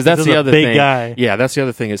 Yeah, because that's the other big thing. Guy. Yeah, that's the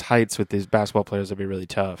other thing is heights with these basketball players would be really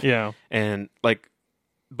tough. Yeah. And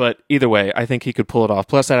but either way, I think he could pull it off.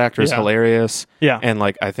 Plus, that actor is hilarious. Yeah. And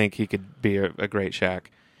I think he could be a great Shaq.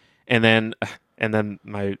 And then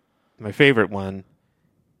my favorite one,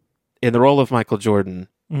 in the role of Michael Jordan,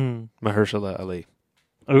 Mahershala Ali.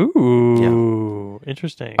 Ooh,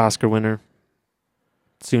 interesting. Oscar winner,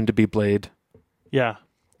 soon to be Blade. Yeah.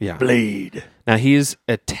 Yeah. Blade. Now he's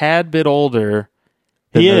a tad bit older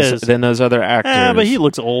than those other actors. But he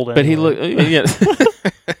looks old. But anyway. yeah.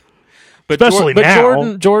 Especially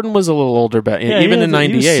now. Jordan was a little older back, even in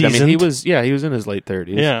 '98. I mean, he was in his late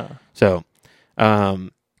 30s. Yeah. So,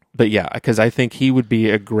 but yeah, because I think he would be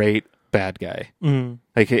a great bad guy. Mm.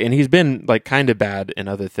 And he's been kind of bad in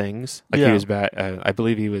other things. He Yeah. was bad. I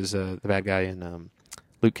believe he was the bad guy in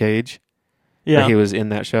Luke Cage. Yeah. He was in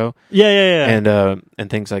that show. Yeah. And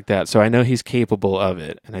things like that. So I know he's capable of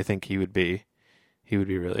it, and I think he would be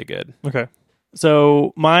really good. Okay.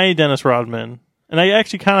 So my Dennis Rodman. And I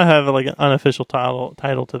actually kind of have an unofficial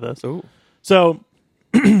title to this. Oh, so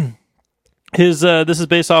his this is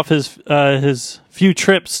based off his few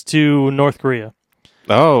trips to North Korea.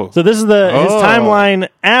 Oh, So this is his timeline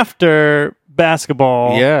after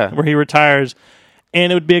basketball, where he retires,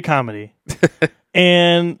 and it would be a comedy.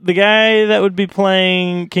 And the guy that would be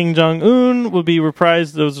playing Kim Jong-un would be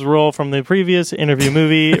reprised his role from the previous Interview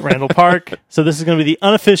movie, Randall Park. So this is going to be the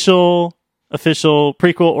official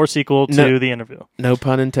prequel or sequel to The Interview. No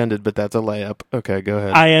pun intended, but that's a layup. Okay, go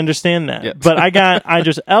ahead. I understand that. Yeah. But I got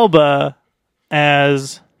Idris Elba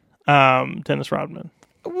as Dennis Rodman.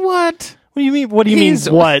 What? What do you mean? What do you mean?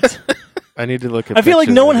 What? I need to look at I feel like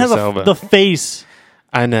pictures no of one has Idris Elba. the face.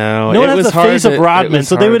 I know. No one It has was the face hard of to- Rodman, it was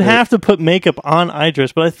so they hard would to- have to put makeup on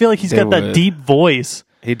Idris. But I feel like he's got that would. deep voice.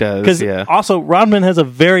 He does, Because yeah. also Rodman has a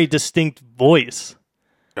very distinct voice.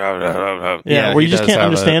 Yeah, where he you just does can't have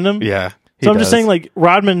understand him. Yeah. he So I'm just does. saying,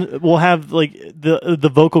 Rodman will have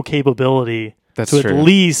the vocal capability That's to true. at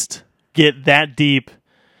least get that deep,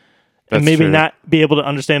 That's and maybe true. not be able to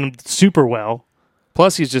understand him super well.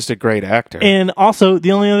 Plus, he's just a great actor. And also,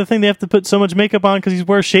 the only other thing, they have to put so much makeup on because he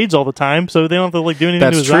wears shades all the time, so they don't have to do anything to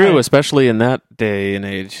That's his true, eye. especially in that day and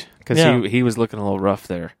age. Because Yeah. he was looking a little rough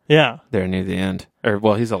there Yeah. near the end. Or,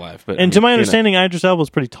 well, he's alive. But And to my understanding, Idris Elba is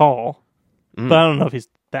pretty tall, but I don't know if he's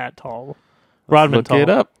that tall. Rodman look tall. it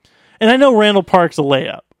up. And I know Randall Park's a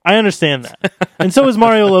layup. I understand that. And so is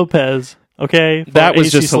Mario Lopez. Okay, That was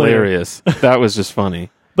AC just Slater. hilarious. That was just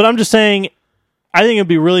funny. But I'm just saying, I think it'd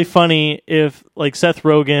be really funny if Seth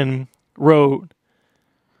Rogen wrote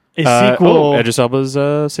a sequel. Idris Elba's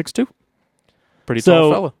 6'2". Pretty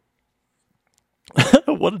So- tall fella.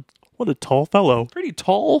 What a tall fellow. Pretty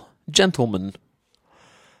tall gentleman.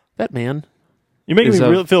 That man. You're making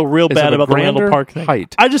me feel real bad about the Randall Park thing.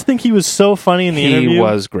 Height. I just think he was so funny in the interview. He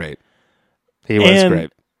was great. He was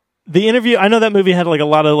great. The interview, I know that movie had like a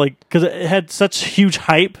lot of like, because it had such huge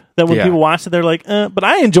hype that when people watched it, they're like, but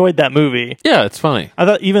I enjoyed that movie. Yeah, it's funny. I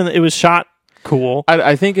thought even it was shot cool.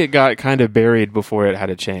 I think it got kind of buried before it had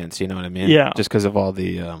a chance, you know what I mean? Yeah. Just because of all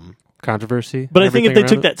the controversy. But I think if they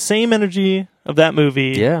took that same energy of that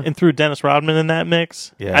movie and threw Dennis Rodman in that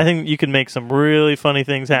mix, I think you could make some really funny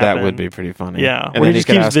things happen. That would be pretty funny. Yeah. And then you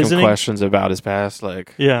could ask him questions about his past,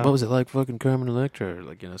 like, what was it like fucking Carmen Electra? Or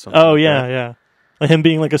like, something like that. Yeah. Like him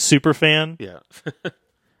being like a super fan. Yeah.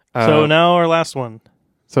 So now our last one.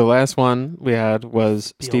 So last one we had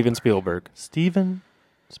was Steven Spielberg. Steven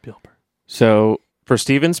Spielberg. So for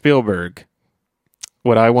Steven Spielberg,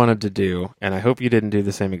 what I wanted to do, and I hope you didn't do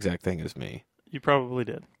the same exact thing as me. You probably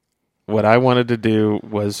did. What I wanted to do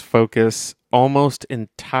was focus almost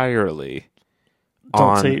entirely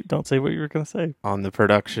Don't say what you were going to say. On the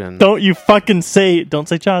production. Don't you fucking say, don't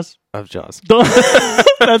say Jaws. Of Jaws.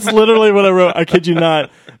 That's literally what I wrote. I kid you not.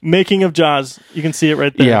 Making of Jaws. You can see it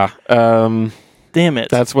right there. Yeah. Damn it.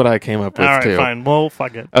 That's what I came up with, all right, too. Fine. Well,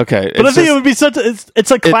 fuck it. Okay. But I think it would be such a...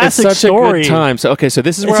 It's a classic it's such story. a good time. So this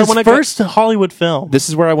is where I want to go. First Hollywood film. This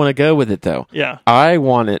is where I want to go with it, though. Yeah. I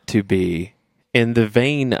want it to be in the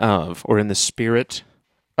vein of, or in the spirit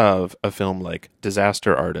of, a film like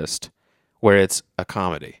Disaster Artist, where it's a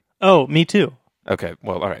comedy. Oh, me too. Okay,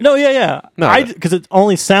 well, all right. No, yeah. No, because it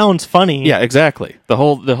only sounds funny. Yeah, exactly. The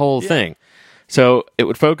whole thing. So it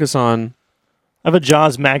would focus on... I have a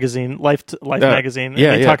Jaws magazine, Life magazine.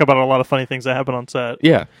 Yeah, they talk about a lot of funny things that happen on set.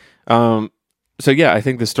 Yeah. So I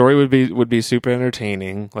think the story would be super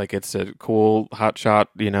entertaining. Like it's a cool, hotshot,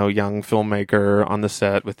 young filmmaker on the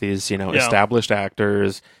set with these, established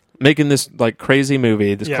actors making this like crazy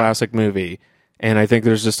movie, this classic movie. And I think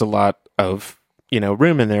there's just a lot of,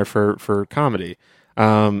 room in there for comedy.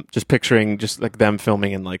 Just picturing just like them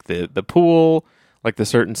filming in like the pool, like the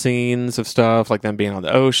certain scenes of stuff, like them being on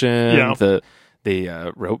the ocean,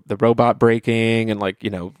 the robot breaking and like,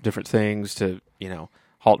 different things to,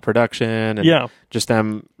 halt production and just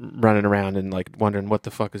them running around and like wondering what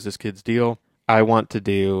the fuck is this kid's deal. I want to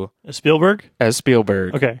do As Spielberg.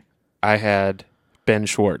 Okay. I had Ben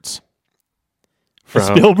Schwartz.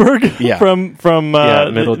 From Spielberg? Yeah. from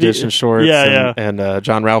Middle Distance Shorts and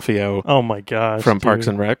John Ralphio. Oh my gosh. From Parks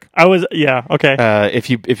and Rec. Okay.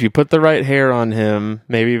 If you put the right hair on him,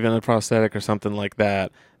 maybe even a prosthetic or something like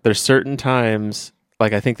that, there's certain times,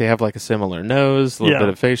 like I think they have like a similar nose, a little bit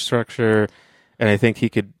of face structure, and I think he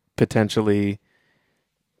could potentially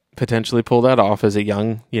pull that off as a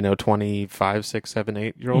young, 25, 6, 7,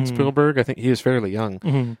 8-year-old Spielberg. I think he was fairly young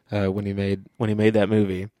when he made that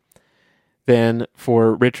movie. Then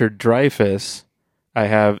for Richard Dreyfuss, I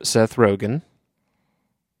have Seth Rogen.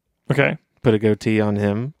 Okay. Put a goatee on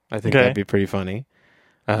him. I think that'd be pretty funny.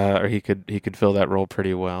 Or he could fill that role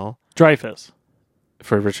pretty well. Dreyfuss.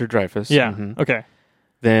 For Richard Dreyfuss. Yeah. Mm-hmm. Okay.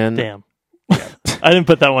 Then damn. I didn't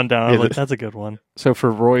put that one down. I was like, that's a good one. So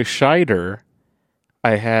for Roy Scheider,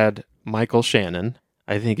 I had Michael Shannon.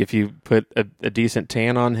 I think if you put a decent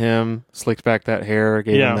tan on him, slicked back that hair,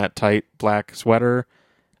 gave him that tight black sweater,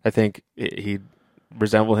 I think he'd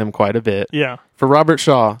resemble him quite a bit. Yeah. For Robert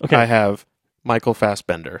Shaw, I have Michael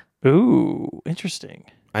Fassbender. Ooh, interesting.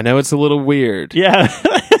 I know it's a little weird. Yeah.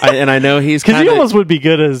 I know he's because he almost would be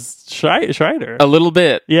good as Scheider. A little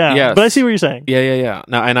bit. Yeah. Yes. But I see what you're saying. Yeah.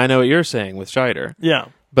 Now, and I know what you're saying with Scheider. Yeah.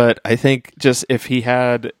 But I think just if he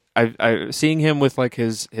had... I seeing him with like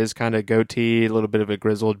his kind of goatee, a little bit of a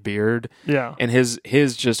grizzled beard, and his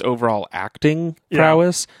just overall acting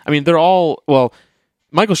prowess. I mean, they're all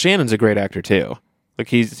Michael Shannon's a great actor too. Like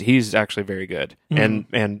he's actually very good,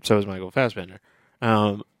 and so is Michael Fassbender.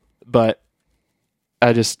 But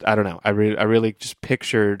I don't know. I really just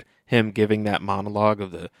pictured him giving that monologue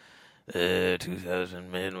of the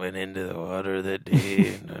 2,000 men went into the water that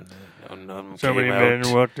day. And so many men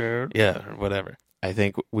walked out. Yeah, or whatever. I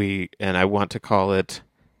think I want to call it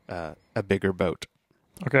A Bigger Boat.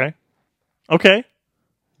 Okay.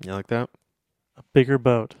 You like that? A bigger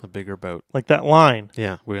boat. A bigger boat. Like that line.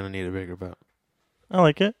 Yeah, we're going to need a bigger boat. I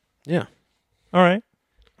like it. Yeah. All right.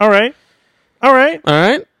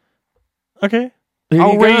 Okay.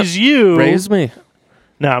 I'll raise you. Raise me.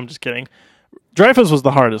 No, I'm just kidding. Dreyfuss was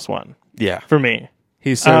the hardest one. Yeah. For me.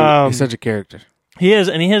 He's such a character. He is,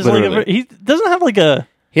 and he has he doesn't have like a...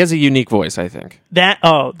 He has a unique voice, I think. That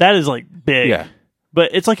is like big. Yeah.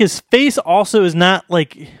 But it's like his face also is not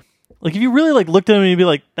like if you really like looked at him and you'd be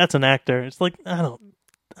like, that's an actor. It's like, I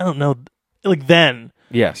don't know. Like then.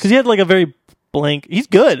 Yes. Because he had like a very blank, he's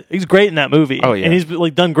good. He's great in that movie. Oh yeah. And he's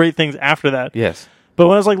like done great things after that. Yes. But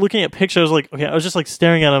when I was like looking at pictures, I was like, okay, I was just like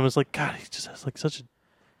staring at him. I was like, God, he just has like such a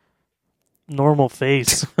normal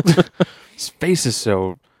face. His face is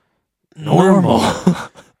so normal.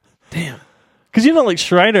 Damn. Because like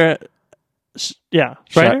Schreider,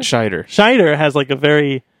 Scheider has like a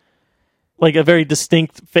very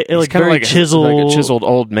distinct face, like very chiseled, like a chiseled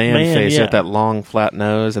old man face yeah. with that long flat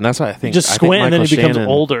nose, and that's why I think just squint, and then he becomes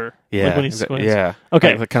older. Yeah, like when he squints. Yeah.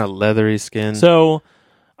 Okay, the kind of leathery skin. So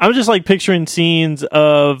I'm just like picturing scenes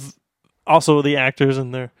of also the actors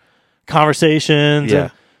and their conversations. Yeah.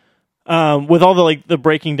 And, with all the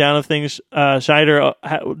breaking down of things, Scheider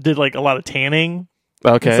did like a lot of tanning.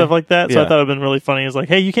 Okay. And stuff like that. So Yeah. I thought it would have been really funny. It's like,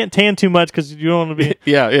 hey, you can't tan too much because you don't want to be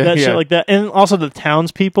shit like that. And also the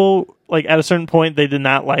townspeople, like at a certain point, they did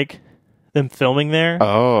not like them filming there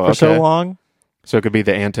for so long. So it could be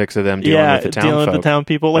the antics of them dealing with the town dealing folk. with the town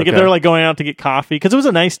people. Like if they're like going out to get coffee, because it was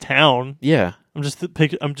a nice town. Yeah. I'm just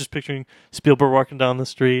picturing Spielberg walking down the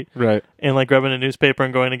street, Right, and like grabbing a newspaper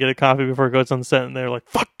and going to get a coffee before it goes on set, and they're like,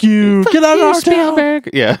 "Fuck you, get out of our Spielberg."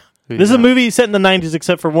 town. Yeah. This is a movie set in the 90s,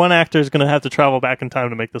 except for one actor is going to have to travel back in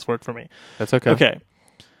time to make this work for me. That's okay. Okay.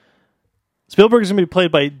 Spielberg is going to be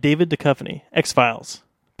played by David Duchovny, X-Files.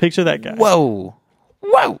 Picture that guy. Whoa.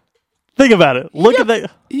 Think about it. Look at that.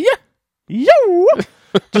 Yeah. Yo.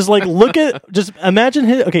 Just imagine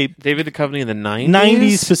his. Okay. David Duchovny in the 90s?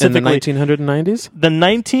 90s specifically. In the 1990s? The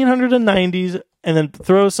 1990s, and then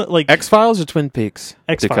throw some, like. X-Files or Twin Peaks?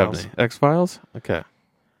 X-Files. Duchovny. X-Files? Okay.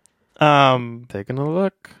 Taking a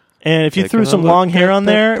look. And if you threw some long hair on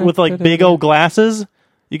there with like big old glasses,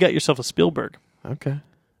 you got yourself a Spielberg. Okay.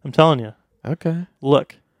 I'm telling you. Okay.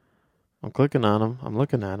 Look. I'm clicking on him. I'm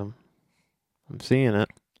looking at him. I'm seeing it.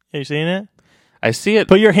 Are you seeing it? I see it.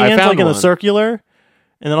 Put your hands like in one. a circular,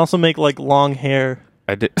 and then also make like long hair.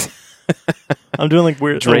 I did. I'm doing like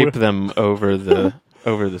weird. Drape them over the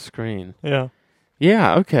screen. Yeah.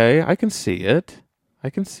 Yeah. Okay. I can see it.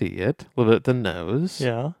 A little bit at the nose.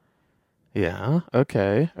 Yeah. Yeah.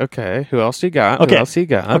 Okay. Who else you got? Okay. Who else you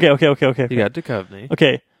got? Okay. You got Duchovny.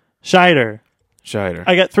 Okay. Scheider.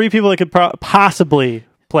 I got 3 people that could possibly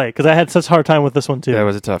play because I had such a hard time with this one too. That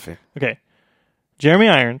was a toughie. Okay. Jeremy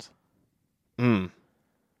Irons.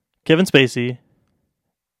 Kevin Spacey.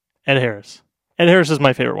 Ed Harris. Ed Harris is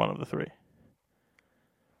my favorite one of the 3.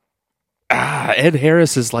 Ed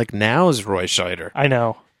Harris is like now's Roy Scheider. I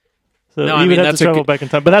know. So No, he would have to travel back in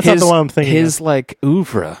time, but that's not the one I'm thinking. His like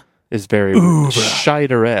oeuvre is very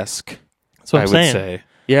Scheider-esque. That's what I I'm would saying. say.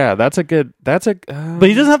 Yeah, that's a. But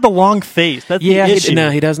he doesn't have the long face. That's the issue.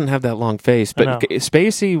 He doesn't have that long face. But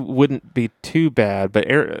Spacey wouldn't be too bad. But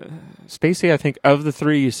Spacey, I think of the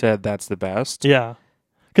 3 you said, that's the best. Yeah,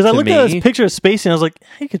 because I looked at his picture of Spacey and I was like,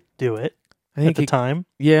 he could do it. I think at the time.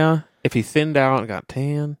 Yeah, if he thinned out and got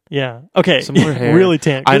tan. Yeah. Okay. Some more hair. Really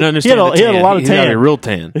tan. I understand. He had a lot of tan. He had a real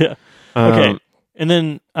tan. Yeah. Okay. And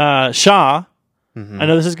then Shaw. Mm-hmm. I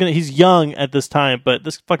know he's young at this time, but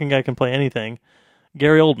this fucking guy can play anything.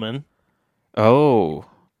 Gary Oldman. Oh.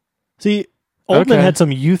 See, Oldman had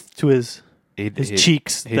some youth to his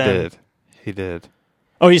cheeks. He did.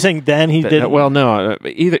 Oh, you're saying then he did? Well, no.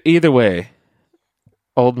 Either way,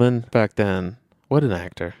 Oldman back then. What an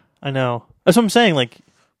actor. I know. That's what I'm saying. Like,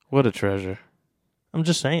 what a treasure. I'm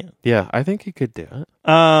just saying. Yeah, I think he could do it.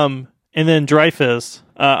 And then Dreyfuss,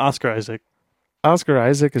 Oscar Isaac. Oscar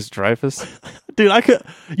Isaac is Dreyfuss. Dude,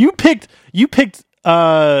 You picked. Who'd you pick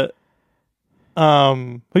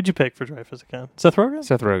for Dreyfuss again? Seth Rogen.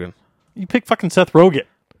 Seth Rogen. You picked fucking Seth Rogen.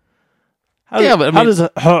 How does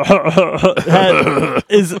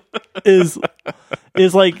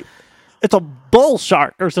is like it's a bull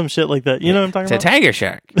shark or some shit like that? You know what I'm talking about? It's a tiger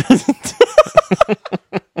shark.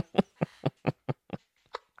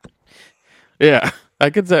 Yeah, I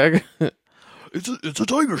could say it's a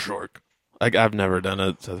tiger shark. I've never done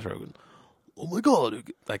a Seth Rogen. Oh my god,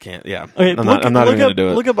 I can't. Yeah, okay, I'm not even gonna do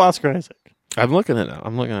it. Look up Oscar Isaac. I'm looking at him.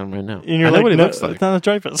 I'm looking at him right now. And you're I know like, what he no, looks like. It's not a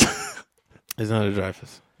Dreyfuss. He's not a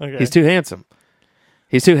Dreyfuss. Okay. He's too handsome.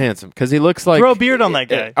 He's too handsome because he looks like throw a beard on that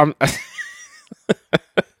guy.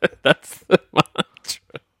 That's the mantra.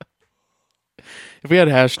 If we had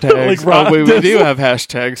hashtags, Like we do have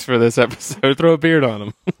hashtags for this episode. Throw a beard on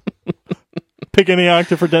him. Pick any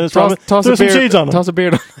actor for Dennis Rodman. Toss Throw a some beard, shades on him. Toss a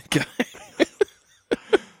beard on that guy.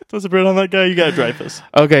 Toss a beard on that guy. You got Dreyfuss.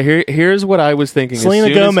 Okay, here's what I was thinking.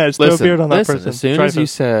 Selena Gomez. Throw a beard on that person. As soon as you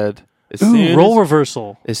said, role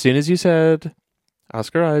reversal. As soon as you said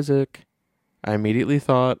Oscar Isaac, I immediately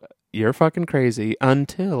thought you're fucking crazy.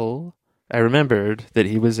 Until I remembered that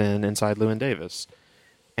he was in Inside Llewyn Davis,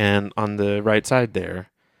 and on the right side there,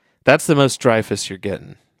 that's the most Dreyfuss you're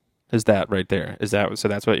getting. is that right there. Is that so?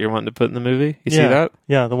 That's what you're wanting to put in the movie. You see Yeah. that?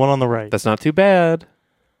 Yeah, the one on the right. That's not too bad.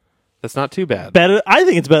 That's not too bad. Better. I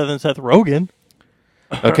think it's better than Seth Rogen.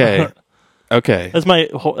 Okay. Okay. That's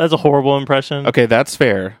a horrible impression. Okay, that's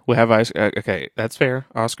fair. We have okay, that's fair.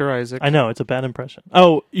 Oscar Isaac I know it's a bad impression.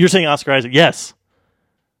 Oh, you're saying Oscar Isaac? Yes.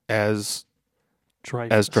 as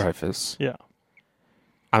Dreyfus. Dreyfus. Yeah.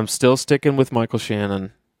 I'm still sticking with Michael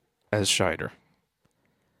Shannon as Scheider.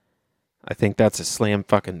 I think that's a slam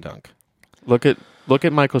fucking dunk. Look at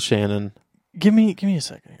Michael Shannon. Give me a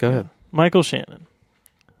second. Go ahead. Michael Shannon.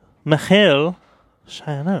 Michael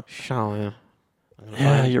Shannon. Shannon.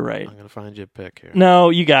 Yeah, you're right. I'm gonna find you a pic here.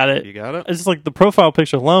 No, you got it. You got it? It's just like the profile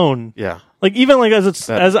picture alone. Yeah. Like even like as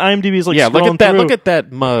IMDb's like yeah, look scrolling at that. through. Look at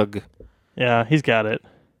that mug. Yeah, he's got it.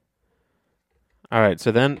 All right,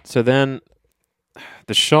 so then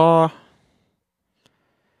the Shaw.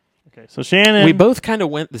 Okay, so Shannon. We both kind of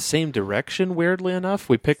went the same direction. Weirdly enough,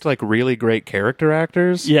 we picked like really great character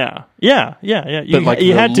acters. Yeah. But like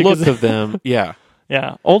you the had to look of them, yeah.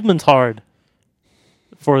 Yeah, Oldman's hard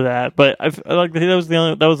for that, but I like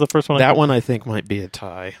that was the first one. That one I think might be a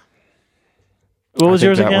tie. What was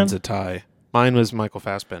yours that again? That one's a tie. Mine was Michael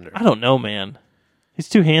Fassbender. I don't know, man. He's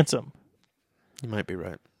too handsome. You might be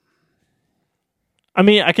right. I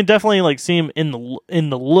mean, I can definitely like see him in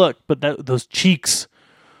the look, but those cheeks,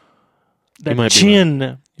 that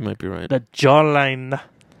chin, you might be right. that jawline.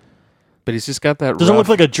 But he's just got that. Doesn't look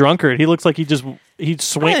like a drunkard. He looks like he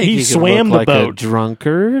swam the like boat. A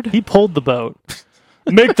drunkard. He pulled the boat.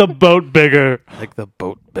 Make the boat bigger. Make the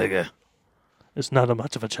boat bigger. It's not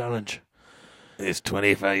much of a challenge. It's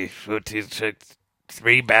 25 foot. He took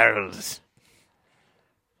 3 barrels.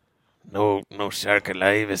 No shark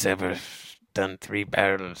alive has ever done 3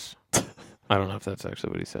 barrels. I don't know if that's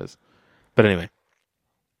actually what he says, but anyway,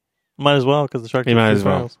 might as well because the shark. He might as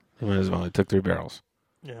well. Barrels. He might as well. He took 3 barrels.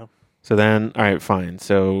 Yeah. So then, all right, fine.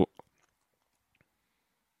 So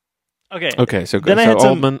okay. So then I had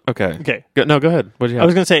Oldman. Okay. Go ahead. What do you have? I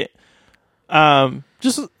was going to say,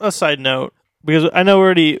 just a side note because I know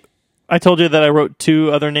I told you that I wrote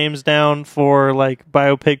 2 other names down for like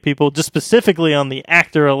biopic people, just specifically on the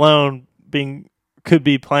actor alone could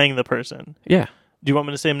be playing the person. Yeah. Do you want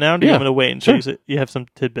me to say them now? Or do you want me to wait until you have some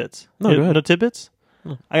tidbits? No, go ahead. No tidbits?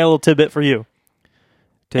 No. I got a little tidbit for you.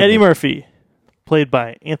 Tidbit. Eddie Murphy, played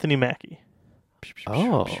by Anthony Mackie.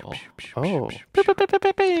 Oh.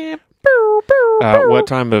 What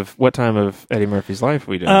time of Eddie Murphy's life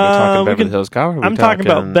are we doing? We're talking Beverly Hills Cop. I'm talking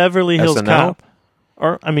about Beverly Hills SNL? Cop,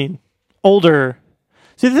 or I mean, older.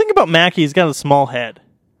 See, the thing about Mackie, he's got a small head.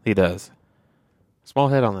 He does. Small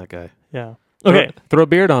head on that guy. Yeah. Okay. Throw a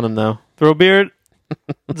beard on him though. Throw a beard.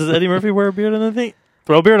 Does Eddie Murphy wear a beard in anything?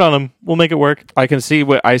 Throw a beard on him. We'll make it work. I see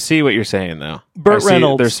what you're saying though. Burt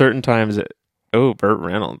Reynolds. There's certain times Burt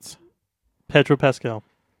Reynolds. Pedro Pascal.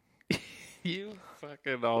 You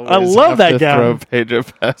fucking always I love have that to guy. Throw Pedro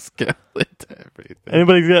Pascal into everything.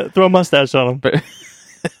 Anybody throw a mustache on him?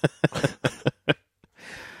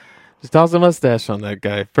 Just toss a mustache on that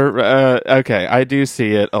guy. Okay, I do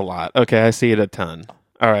see it a lot. Okay, I see it a ton.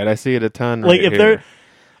 All right, I see it a ton. Like right if here.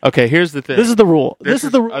 Okay, here's the thing. This is the rule. This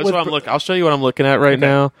is the rule. I'll show you what I'm looking at right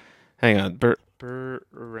now. Hang on. Burt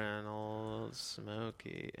Reynolds,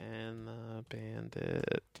 Smokey, and the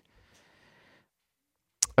Bandit.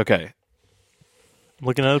 Okay. I'm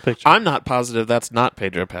looking at a picture. I'm not positive that's not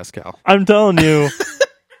Pedro Pascal. I'm telling you.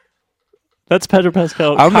 That's Pedro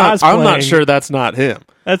Pascal. I'm not sure that's not him.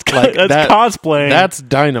 That's cosplaying. That's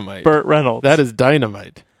dynamite. Burt Reynolds. That is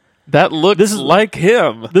dynamite. That looks like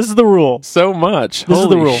him. This is the rule. So much. This is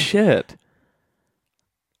the rule. Shit.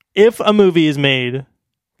 If a movie is made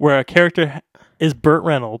where a character is Burt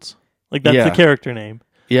Reynolds, like that's the character name.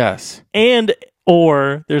 Yes.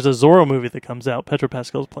 Or there's a Zorro movie that comes out, Pedro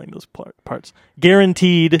Pascal's playing those parts.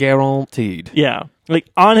 Guaranteed. Yeah. Like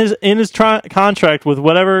in his contract with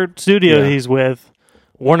whatever studio he's with,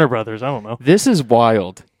 Warner Brothers, I don't know. This is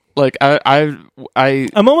wild. Like I'm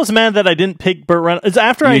almost mad that I didn't pick Burt Reynolds. It's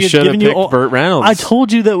after I had given you Burt Reynolds. I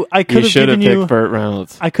told you that I could have given you picked Burt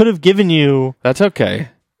Reynolds. I could have given you. That's okay.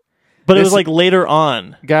 But it was like later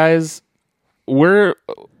on. Guys, when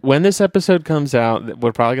this episode comes out,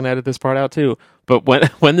 we're probably going to edit this part out too. But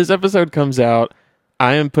when this episode comes out,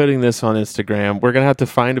 I am putting this on Instagram. We're going to have to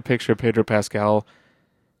find a picture of Pedro Pascal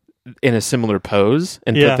in a similar pose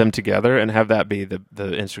and put them together and have that be the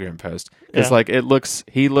Instagram post. It's like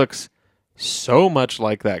he looks so much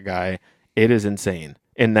like that guy. It is insane.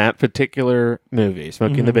 In that particular movie,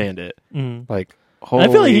 Smokey and the Bandit. Like, holy I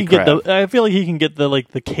feel like he can get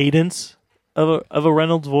the cadence of a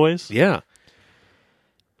Reynolds voice. Yeah.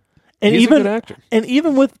 And he's even a good actor. And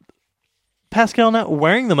even with Pascal not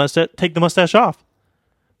wearing the mustache? Take the mustache off.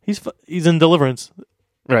 He's in Deliverance.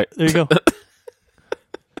 Right. There you go.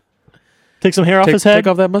 Take some hair off his head. Take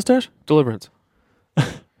off that mustache. Deliverance.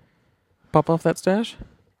 Pop off that stash.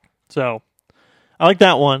 So, I like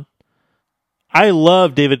that one. I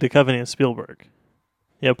love David Duchovny as Spielberg.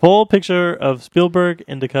 Yeah, pull a picture of Spielberg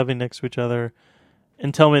and Duchovny next to each other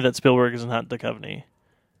and tell me that Spielberg is not Duchovny.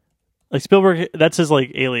 Like Spielberg, that's his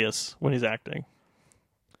like alias when he's acting.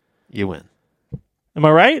 You win. Am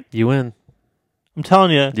I right? You win. I'm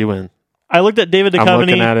telling you. You win. I looked at David Duchovny. I'm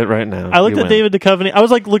looking at it right now. I looked at David Duchovny. I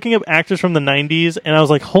was like looking up actors from the 90s and I was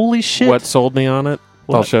like, holy shit. What sold me on it?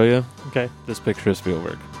 What? I'll show you. Okay. This picture of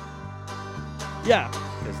Spielberg. Yeah.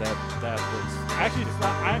 Because that was... Actually, it's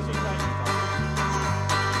not. I actually thought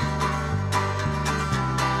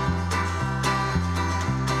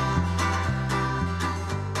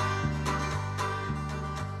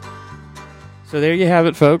So there you have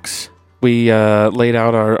it, folks. We laid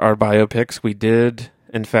out our biopics. We did,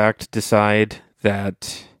 in fact, decide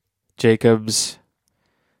that Jacob's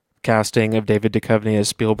casting of David Duchovny as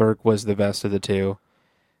Spielberg was the best of the two.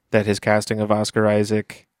 That his casting of Oscar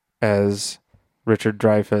Isaac as Richard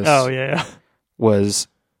Dreyfuss was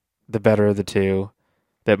the better of the two.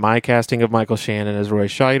 That my casting of Michael Shannon as Roy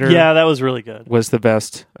Scheider that was really good. Was the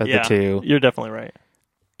best of the two. You're definitely right.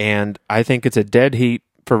 And I think it's a dead heat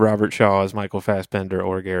for Robert Shaw as Michael Fassbender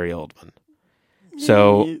or Gary Oldman.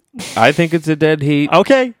 So I think it's a dead heat.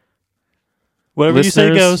 Okay. Whatever you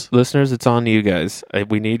say goes. Listeners, it's on you guys.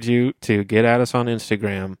 We need you to get at us on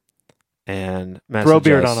Instagram and message throw a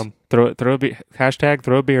beard us. on them. Hashtag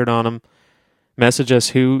throw a beard on them. Message us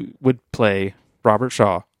who would play Robert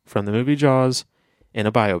Shaw from the movie Jaws in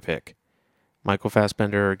a biopic. Michael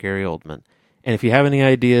Fassbender or Gary Oldman. And if you have any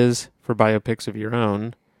ideas for biopics of your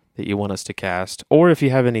own that you want us to cast, or if you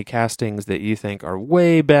have any castings that you think are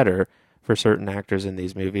way better for certain actors in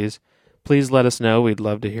these movies, please let us know. We'd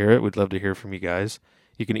love to hear it. We'd love to hear from you guys.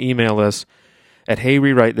 You can email us at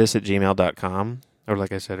heyrewritethis@gmail.com, or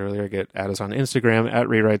like I said earlier, add us on Instagram at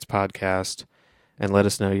rewritespodcast and let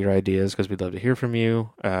us know your ideas because we'd love to hear from you.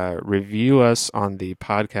 Review us on the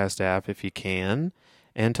podcast app if you can,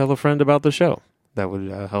 and tell a friend about the show. That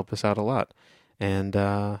would help us out a lot. And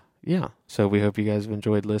so we hope you guys have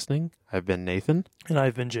enjoyed listening. I've been Nathan. And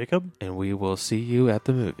I've been Jacob. And we will see you at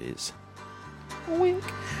the movies. Wink.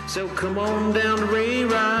 So come on down to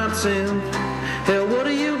Rewrites and hell, what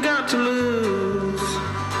do you